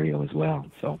Ontario as well.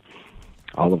 So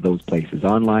all of those places.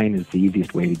 Online is the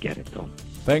easiest way to get it, though.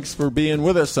 Thanks for being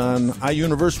with us on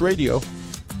iUniverse Radio.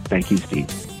 Thank you, Steve.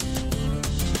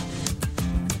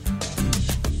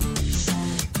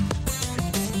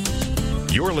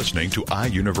 You're listening to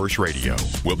iUniverse Radio.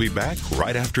 We'll be back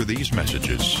right after these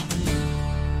messages.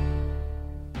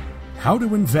 How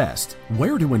to invest,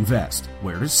 where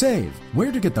to save,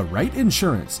 where to get the right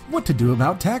insurance, what to do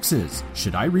about taxes.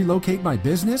 Should I relocate my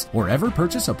business or ever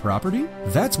purchase a property?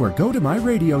 That's where Go to My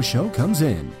Radio Show comes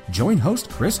in. Join host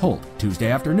Chris Holt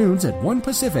Tuesday afternoons at 1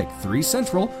 Pacific, 3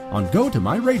 Central on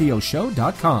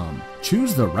GoToMyRadioShow.com.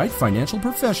 Choose the right financial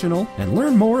professional and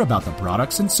learn more about the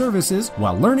products and services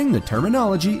while learning the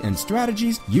terminology and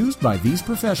strategies used by these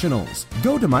professionals.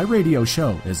 Go to My Radio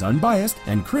Show is unbiased,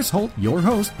 and Chris Holt, your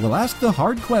host, will ask the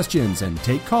hard questions and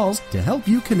take calls to help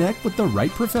you connect with the right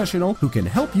professional who can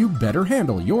help you better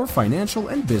handle your financial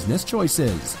and business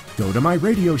choices. Go to My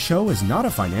Radio Show is not a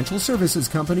financial services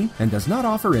company and does not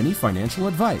offer any financial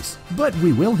advice, but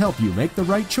we will help you make the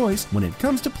right choice when it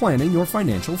comes to planning your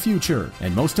financial future.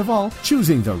 And most of all,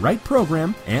 choosing the right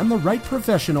program and the right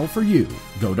professional for you.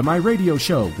 Go to My Radio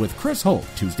Show with Chris Holt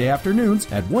Tuesday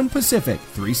afternoons at 1 Pacific,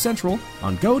 3 Central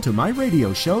on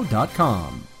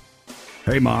GoToMyRadioShow.com.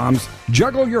 Hey moms,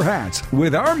 juggle your hats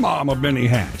with our mom of many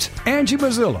hats, Angie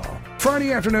Mazzillo.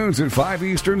 Friday afternoons at 5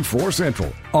 Eastern, 4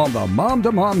 Central on the Mom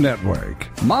to Mom Network.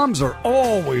 Moms are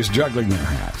always juggling their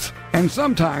hats. And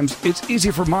sometimes it's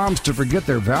easy for moms to forget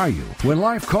their value when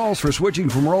life calls for switching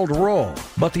from role to role.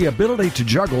 But the ability to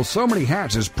juggle so many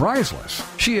hats is priceless.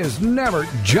 She is never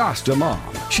just a mom.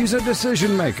 She's a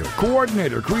decision maker,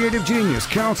 coordinator, creative genius,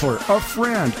 counselor, a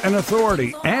friend, an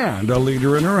authority, and a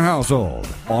leader in her household.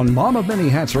 On Mom of Many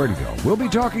Hats Radio, we'll be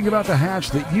talking about the hats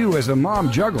that you as a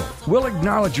mom juggle. We'll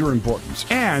acknowledge your importance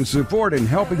and support in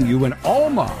helping you and all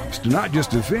moms to not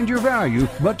just defend your value,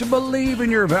 but to believe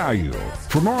in your value.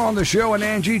 For more on the show and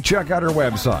Angie, check out her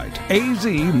website,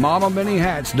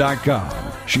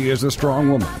 azmamamanyhats.com. She is a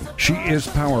strong woman. She is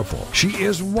powerful. She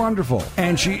is wonderful.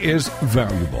 And she is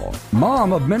valuable.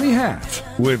 Mom of Many Hats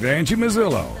with Angie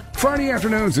Mazzillo. Friday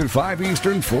afternoons at 5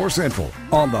 Eastern, 4 Central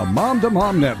on the Mom to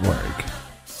Mom Network.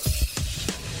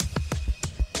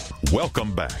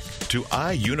 Welcome back to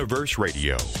iUniverse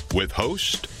Radio with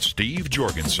host Steve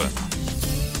Jorgensen.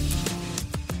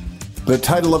 The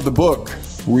title of the book,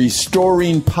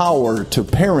 Restoring Power to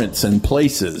Parents and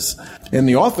Places. And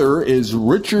the author is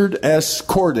Richard S.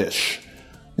 Kordesh.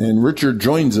 And Richard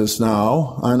joins us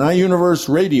now on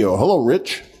iUniverse Radio. Hello,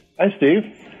 Rich. Hi, Steve.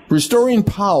 Restoring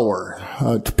power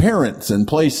to parents and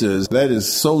places. That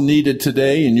is so needed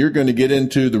today, and you're going to get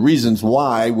into the reasons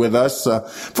why with us.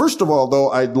 First of all,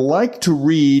 though, I'd like to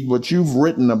read what you've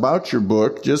written about your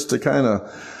book, just to kind of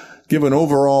give an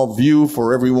overall view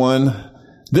for everyone.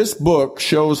 This book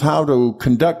shows how to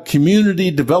conduct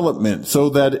community development so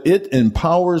that it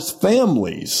empowers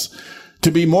families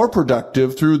to be more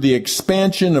productive through the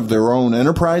expansion of their own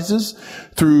enterprises,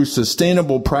 through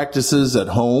sustainable practices at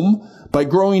home, by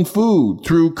growing food,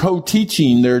 through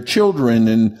co-teaching their children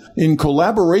and in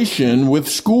collaboration with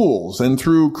schools, and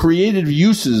through creative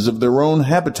uses of their own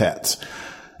habitats.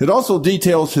 It also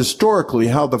details historically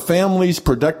how the family's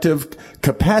productive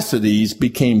capacities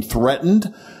became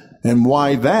threatened and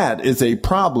why that is a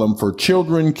problem for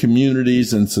children,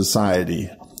 communities, and society.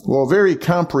 Well, very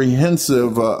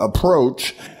comprehensive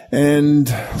approach.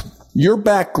 And your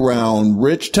background,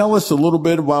 Rich, tell us a little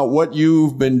bit about what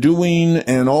you've been doing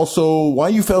and also why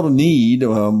you felt a need,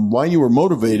 why you were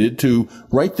motivated to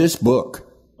write this book.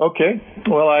 Okay.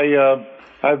 Well,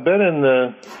 I've been in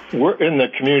the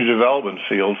community development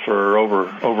field for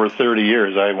over 30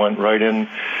 years. I went right in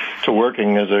to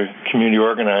working as a community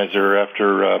organizer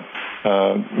after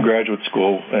graduate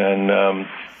school, and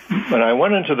I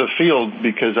went into the field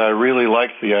because I really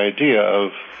liked the idea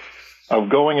of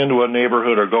going into a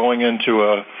neighborhood or going into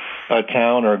a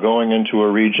town or going into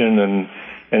a region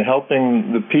and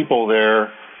helping the people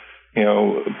there,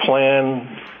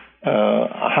 plan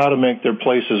how to make their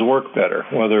places work better,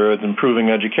 whether it's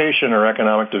improving education or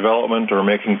economic development or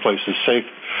making places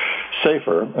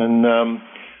safer. And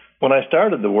when I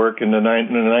started the work in the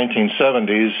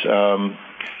 1970s,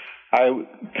 I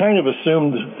kind of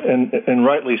assumed, and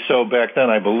rightly so back then,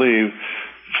 I believe,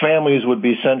 families would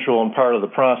be central and part of the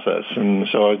process. And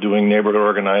so I was doing neighborhood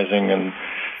organizing in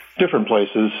different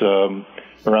places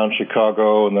around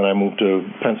Chicago, and then I moved to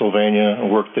Pennsylvania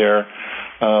and worked there.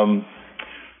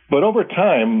 But over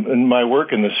time, in my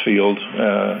work in this field,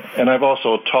 and I've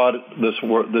also taught this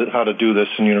work, how to do this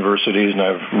in universities, and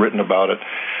I've written about it.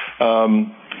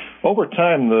 Over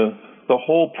time, the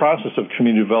whole process of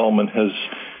community development has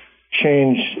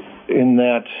changed in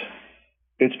that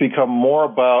it's become more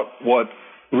about what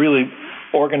really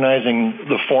organizing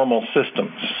the formal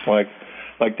systems, like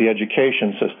the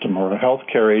education system or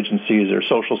healthcare agencies or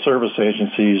social service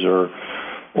agencies or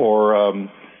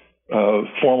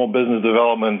formal business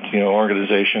development,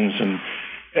 organizations,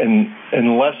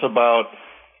 and less about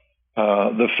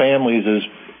the families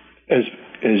as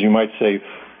you might say,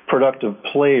 productive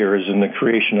players in the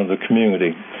creation of the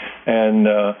community, and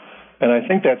I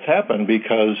think that's happened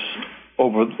because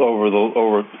over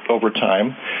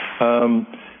time,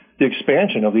 the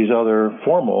expansion of these other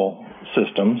formal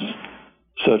systems,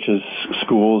 such as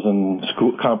schools and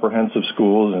comprehensive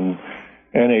schools and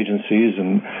agencies,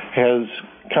 and has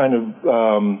kind of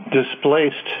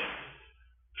displaced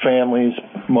families,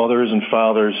 mothers and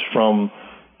fathers from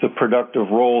the productive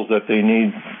roles that they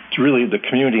need, really the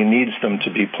community needs them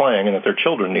to be playing and that their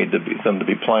children need them to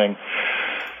be playing.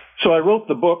 So I wrote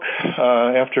the book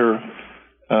after,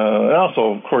 and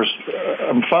also, of course,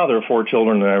 I'm a father of 4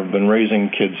 children, and I've been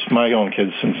raising my own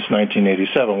kids since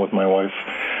 1987 with my wife,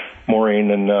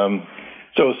 Maureen, and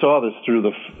so saw this through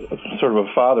the sort of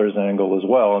a father's angle as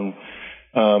well, and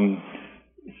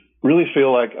really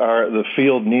feel like the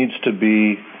field needs to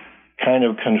be kind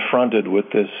of confronted with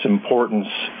this importance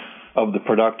of the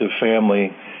productive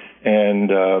family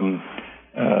and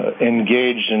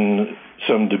engaged in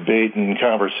some debate and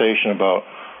conversation about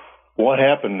what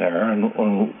happened there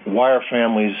and why are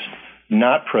families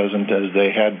not present as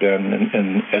they had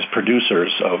been as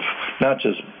producers of not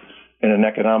just in an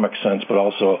economic sense, but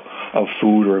also of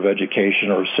food or of education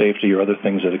or of safety or other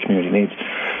things that a community needs.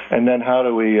 And then how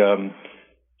do we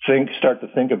start to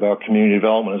think about community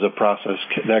development as a process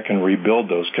that can rebuild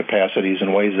those capacities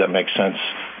in ways that make sense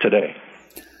today?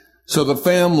 So the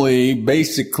family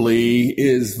basically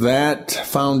is that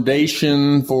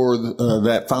foundation for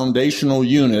that foundational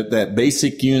unit, that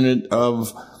basic unit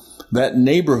of that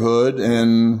neighborhood,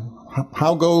 and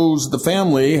how goes the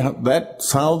family?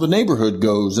 That's how the neighborhood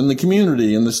goes, in the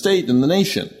community, in the state, in the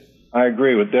nation. I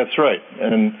agree with that's right,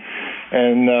 and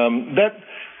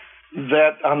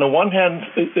that on the one hand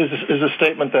is a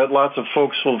statement that lots of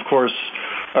folks will, of course,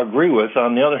 agree with.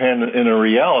 On the other hand, in a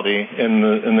reality in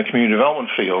the community development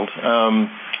field,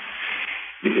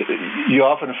 you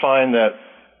often find that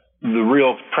the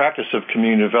real practice of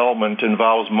community development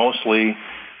involves mostly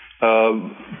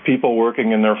people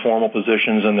working in their formal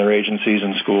positions in their agencies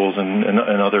and schools and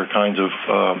other kinds of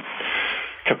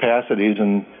capacities,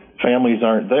 and families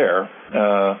aren't there.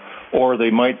 Or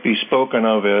they might be spoken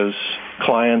of as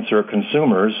clients or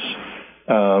consumers,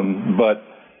 but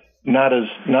not as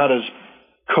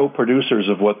co-producers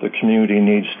of what the community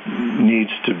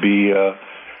needs to be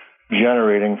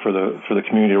generating for the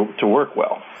community to work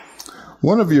well.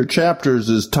 One of your chapters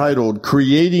is titled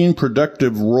 "Creating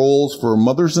Productive Roles for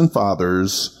Mothers and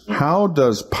Fathers. How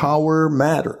Does Power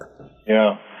Matter?"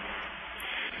 Yeah.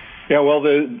 Well,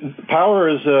 the power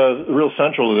is real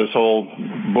central to this whole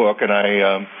book,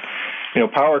 and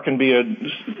power can be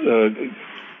in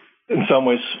some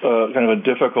ways kind of a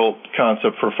difficult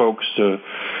concept for folks to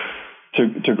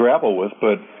grapple with,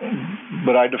 but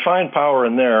I define power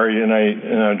in there, and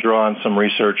I draw on some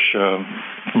research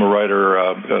from a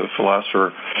writer,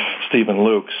 philosopher, Stephen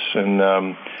Lukes,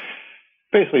 and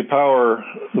basically power,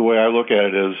 the way I look at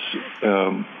it is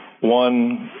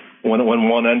when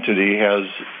one entity has,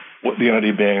 the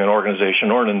entity being an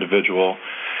organization or an individual,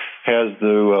 has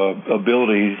the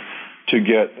ability to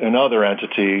get another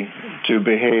entity to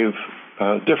behave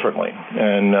differently.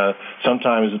 And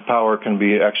sometimes power can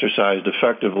be exercised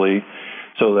effectively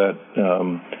so that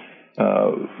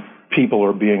people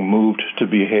are being moved to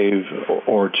behave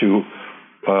or to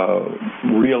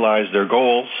realize their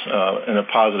goals in a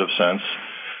positive sense.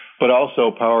 But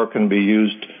also power can be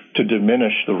used to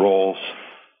diminish the roles,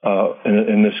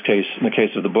 in this case, in the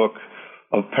case of the book,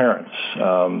 of parents,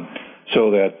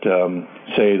 so that,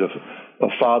 say, a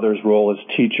father's role as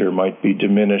teacher might be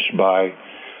diminished by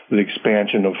the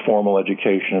expansion of formal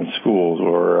education in schools,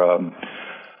 or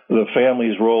the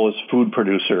family's role as food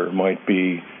producer might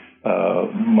be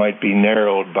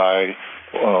narrowed by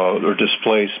or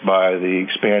displaced by the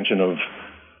expansion of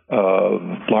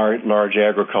large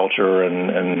agriculture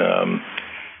and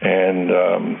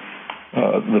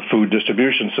the food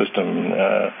distribution system,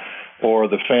 or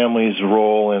the family's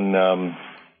role in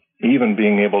even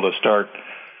being able to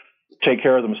take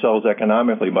care of themselves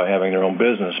economically by having their own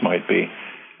business might be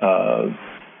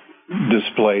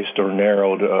displaced or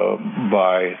narrowed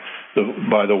by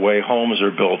the way homes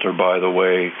are built, or by the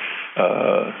way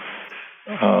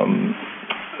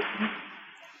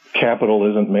capital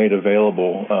isn't made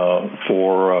available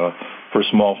for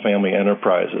small family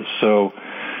enterprises. So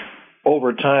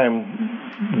over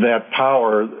time, that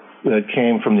power that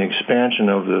came from the expansion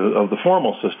of the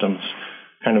formal systems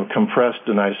kind of compressed,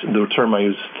 and the term I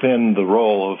use, thinned the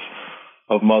role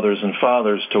of mothers and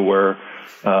fathers to where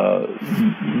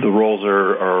the roles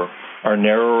are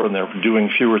narrower, and they're doing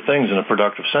fewer things in a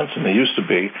productive sense than they used to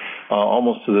be,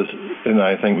 almost to this, and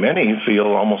I think many feel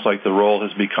almost like the role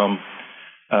has become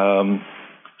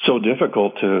so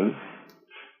difficult to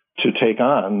take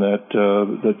on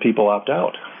that people opt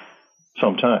out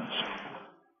sometimes.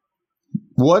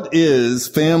 What is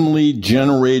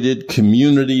family-generated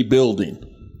community building?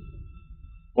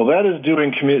 Well, that is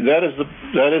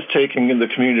taking the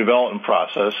community development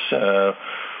process,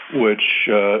 which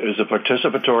is a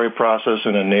participatory process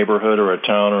in a neighborhood or a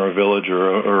town or a village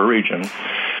or a region,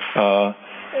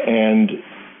 and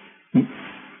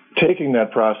taking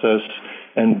that process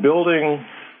and building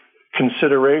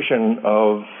consideration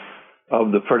of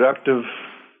the productive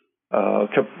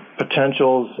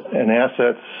potentials and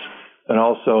assets, and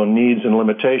also needs and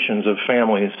limitations of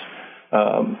families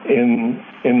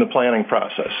in the planning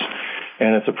process.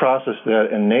 And it's a process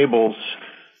that enables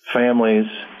families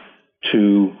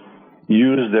to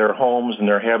use their homes and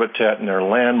their habitat and their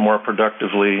land more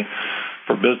productively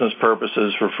for business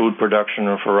purposes, for food production,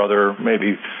 or for other,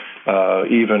 maybe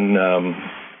even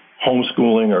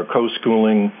homeschooling or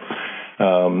co-schooling.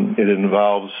 It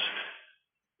involves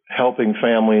helping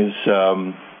families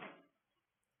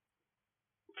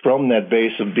from that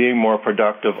base of being more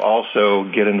productive also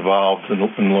get involved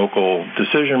in local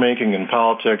decision-making and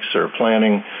politics or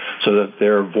planning, so that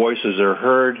their voices are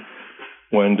heard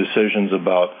when decisions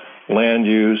about land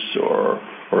use or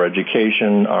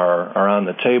education are on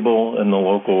the table in the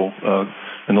local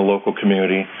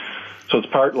community. So it's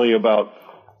partly about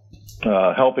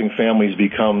helping families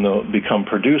become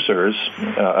producers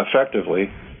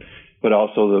effectively, but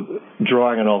also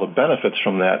drawing on all the benefits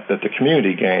from that the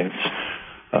community gains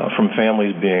from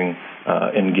families being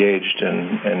engaged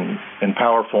and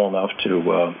powerful enough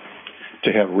to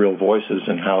have real voices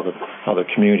in how the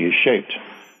community is shaped.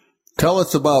 Tell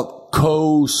us about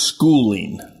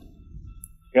co-schooling.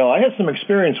 I had some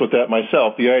experience with that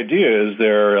myself. The idea is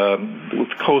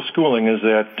with co-schooling is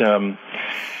that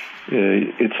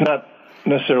it's not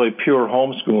necessarily pure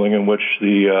homeschooling in which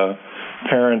the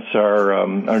parents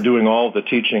are doing all the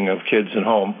teaching of kids at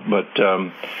home, but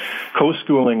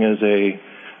co-schooling is a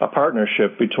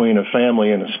partnership between a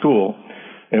family and a school,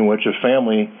 in which a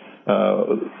family,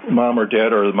 mom or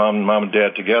dad, or mom and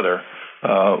dad together,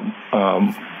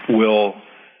 will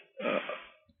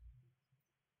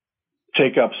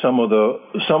take up some of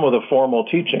the formal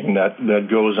teaching that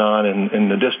goes on in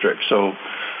the district. So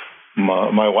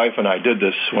my wife and I did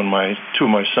this when two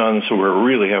of my sons, who were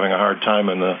really having a hard time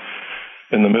in the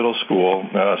middle school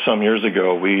some years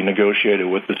ago, we negotiated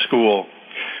with the school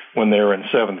when they were in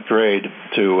 7th grade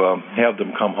to have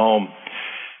them come home,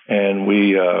 and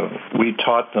we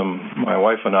taught them. My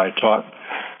wife and I taught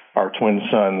our twin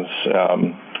sons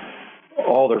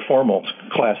all their formal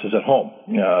classes at home.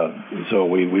 So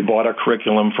we bought a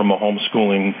curriculum from a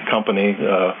homeschooling company,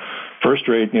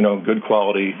 first-rate, good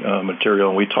quality material,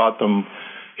 and we taught them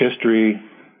history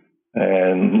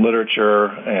and literature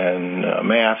and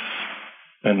math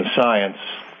and the science.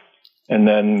 And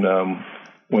then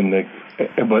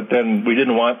but then we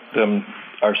didn't want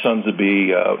our sons to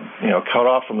be cut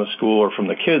off from the school or from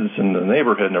the kids in the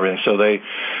neighborhood and everything. So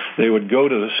they would go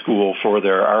to the school for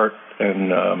their art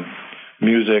and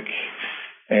music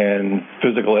and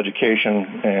physical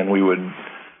education, and we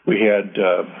had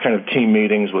kind of team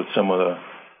meetings with some of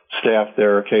staff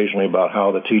there occasionally about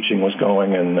how the teaching was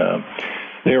going, and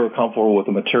they were comfortable with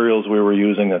the materials we were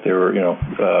using, that they were,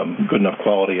 good enough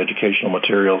quality educational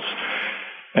materials.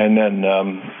 And then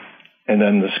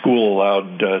the school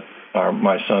allowed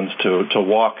my sons to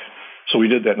walk. So we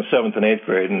did that in 7th and 8th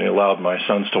grade, and they allowed my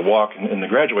sons to walk in the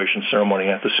graduation ceremony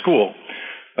at the school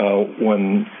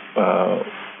when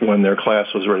their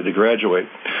class was ready to graduate.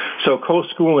 So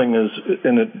co-schooling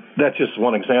that's just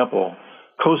one example.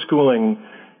 Co-schooling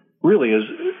really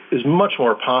is much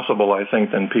more possible, I think,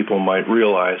 than people might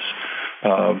realize,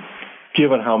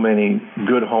 given how many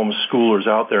good homeschoolers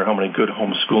out there, how many good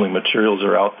homeschooling materials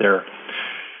are out there.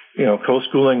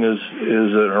 Co-schooling is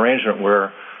an arrangement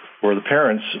where the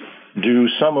parents do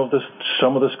some of the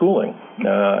schooling,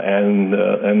 and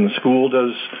the school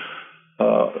does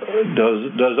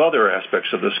other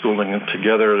aspects of the schooling, and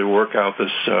together they work out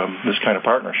this kind of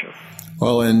partnership.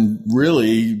 Well, and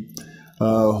really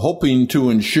hoping to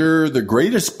ensure the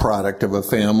greatest product of a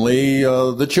family,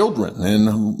 the children,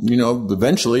 and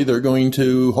eventually they're going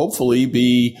to hopefully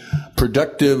be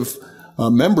productive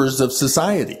members of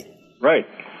society. Right.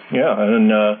 Yeah,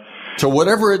 and so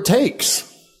whatever it takes.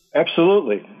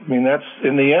 Absolutely. I mean, that's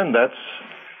in the end. That's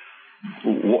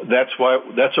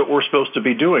what we're supposed to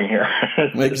be doing here.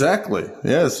 Exactly.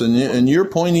 Yes, and you're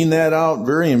pointing that out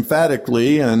very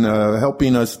emphatically and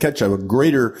helping us catch a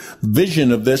greater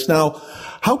vision of this. Now,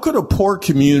 how could a poor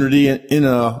community in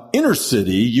a inner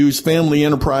city use family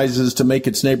enterprises to make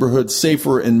its neighborhood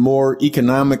safer and more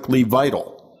economically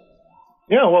vital?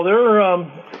 Yeah, well, they're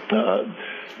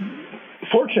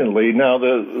fortunately now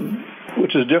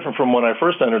which is different from when I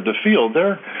first entered the field.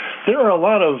 There are a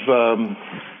lot of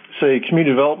say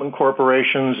community development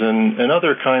corporations and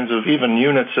other kinds of even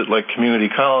units at like community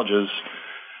colleges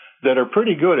that are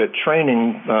pretty good at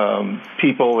training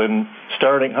people in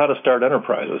how to start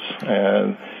enterprises.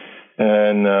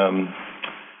 And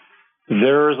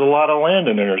there's a lot of land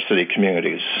in inner city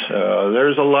communities.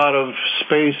 There's a lot of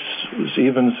space,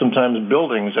 even sometimes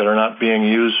buildings that are not being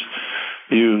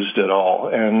used at all.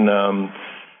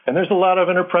 And there's a lot of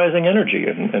enterprising energy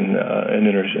in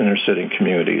inner city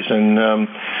communities. And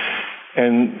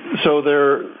so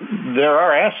there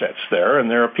are assets there, and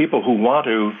there are people who want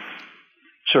to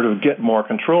sort of get more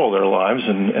control of their lives,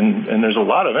 and there's a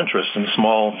lot of interest in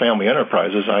small family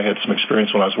enterprises. I had some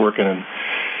experience when I was working in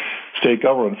state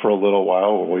government for a little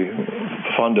while. We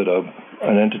funded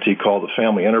an entity called the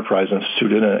Family Enterprise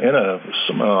Institute in a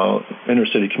inner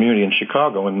city community in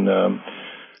Chicago, and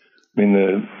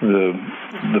the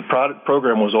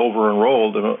program was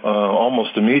over-enrolled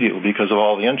almost immediately because of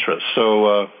all the interest.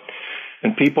 So,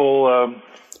 and people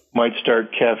might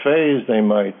start cafes. They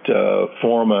might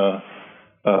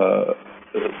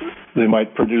they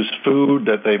might produce food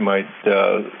that they might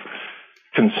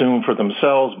consume for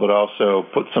themselves, but also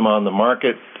put some on the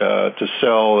market to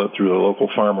sell through the local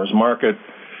farmers market.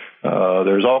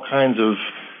 There's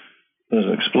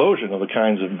an explosion of the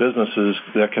kinds of businesses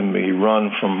that can be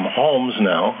run from homes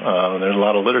now. There's a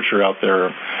lot of literature out there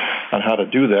on how to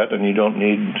do that, and you don't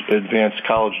need advanced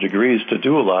college degrees to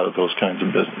do a lot of those kinds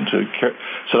of business, to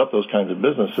set up those kinds of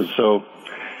businesses. So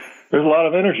there's a lot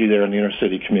of energy there in the inner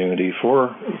city community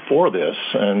for this,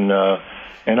 and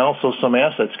also some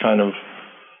assets kind of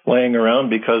laying around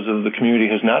because of the community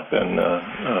has not been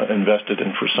invested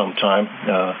in for some time.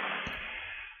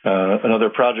 Another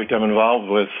project I'm involved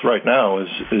with right now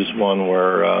is one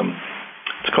where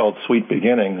it's called Sweet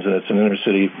Beginnings, and it's an inner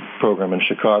city program in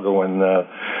Chicago, and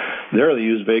there they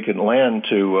use vacant land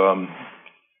to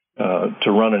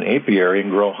run an apiary and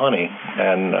grow honey,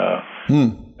 and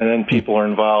then people are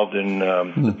involved in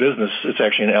the business. It's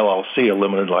actually an LLC, a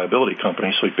limited liability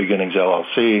company, Sweet Beginnings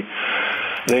LLC.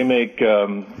 They make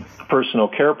personal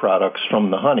care products from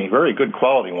the honey, very good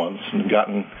quality ones, and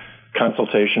gotten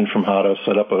consultation from how to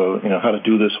set up how to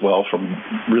do this well from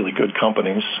really good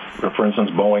companies. For instance,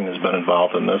 Boeing has been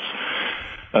involved in this,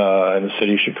 and the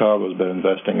city of Chicago has been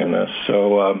investing in this.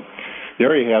 So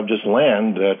there you have just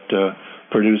land that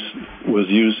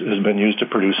has been used to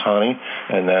produce honey,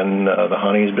 and then the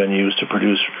honey has been used to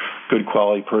produce good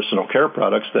quality personal care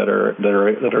products that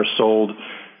are sold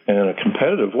in a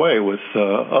competitive way with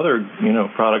other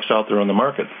products out there on the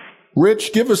market.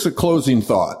 Rich, give us a closing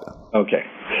thought. Okay.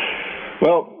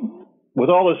 Well,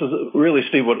 with all this is really,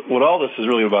 Steve, what all this is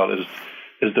really about is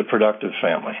the productive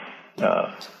family.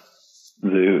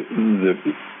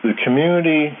 The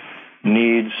community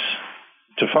needs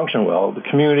to function well. The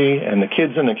community and the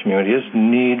kids in the community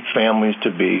need families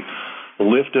to be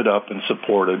lifted up and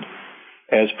supported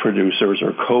as producers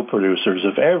or co-producers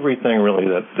of everything really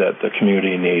that the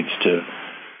community needs to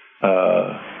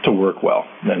work well,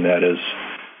 and that is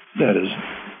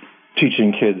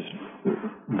teaching kids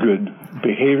good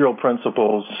behavioral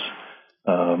principles.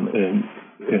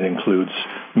 It includes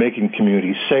making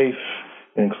communities safe.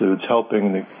 It includes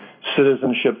helping the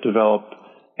citizenship develop,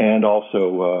 and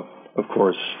also, of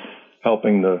course,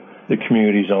 helping the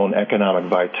community's own economic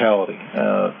vitality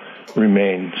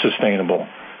remain sustainable.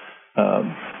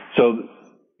 So,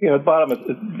 the bottom is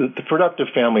the productive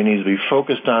family needs to be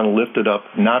focused on, lifted up,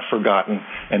 not forgotten,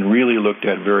 and really looked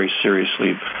at very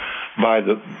seriously by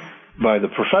the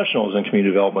professionals in community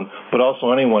development, but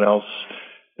also anyone else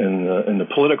in the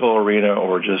political arena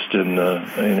or just in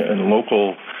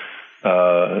local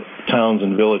towns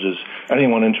and villages.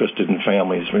 Anyone interested in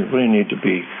families, we really need to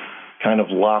be kind of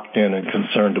locked in and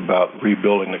concerned about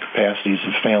rebuilding the capacities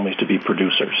of families to be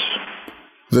producers.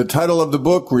 The title of the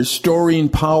book, Restoring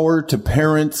Power to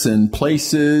Parents and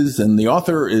Places, and the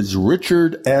author is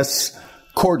Richard S.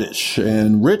 Kordesh.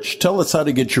 And Rich, tell us how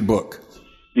to get your book.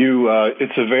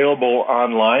 It's available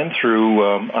online through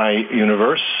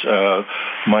iUniverse.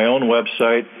 My own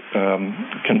website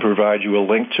can provide you a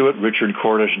link to it,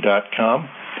 richardkordesh.com.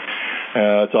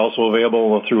 It's also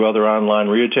available through other online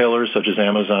retailers such as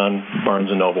Amazon, Barnes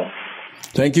 & Noble.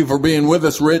 Thank you for being with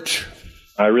us, Rich.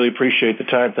 I really appreciate the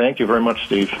time. Thank you very much,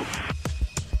 Steve.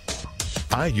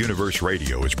 iUniverse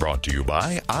Radio is brought to you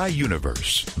by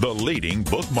iUniverse, the leading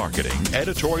book marketing,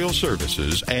 editorial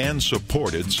services, and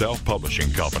supported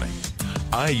self-publishing company.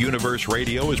 iUniverse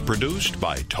Radio is produced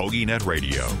by TogiNet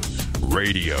Radio.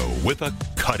 Radio with a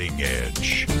cutting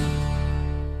edge.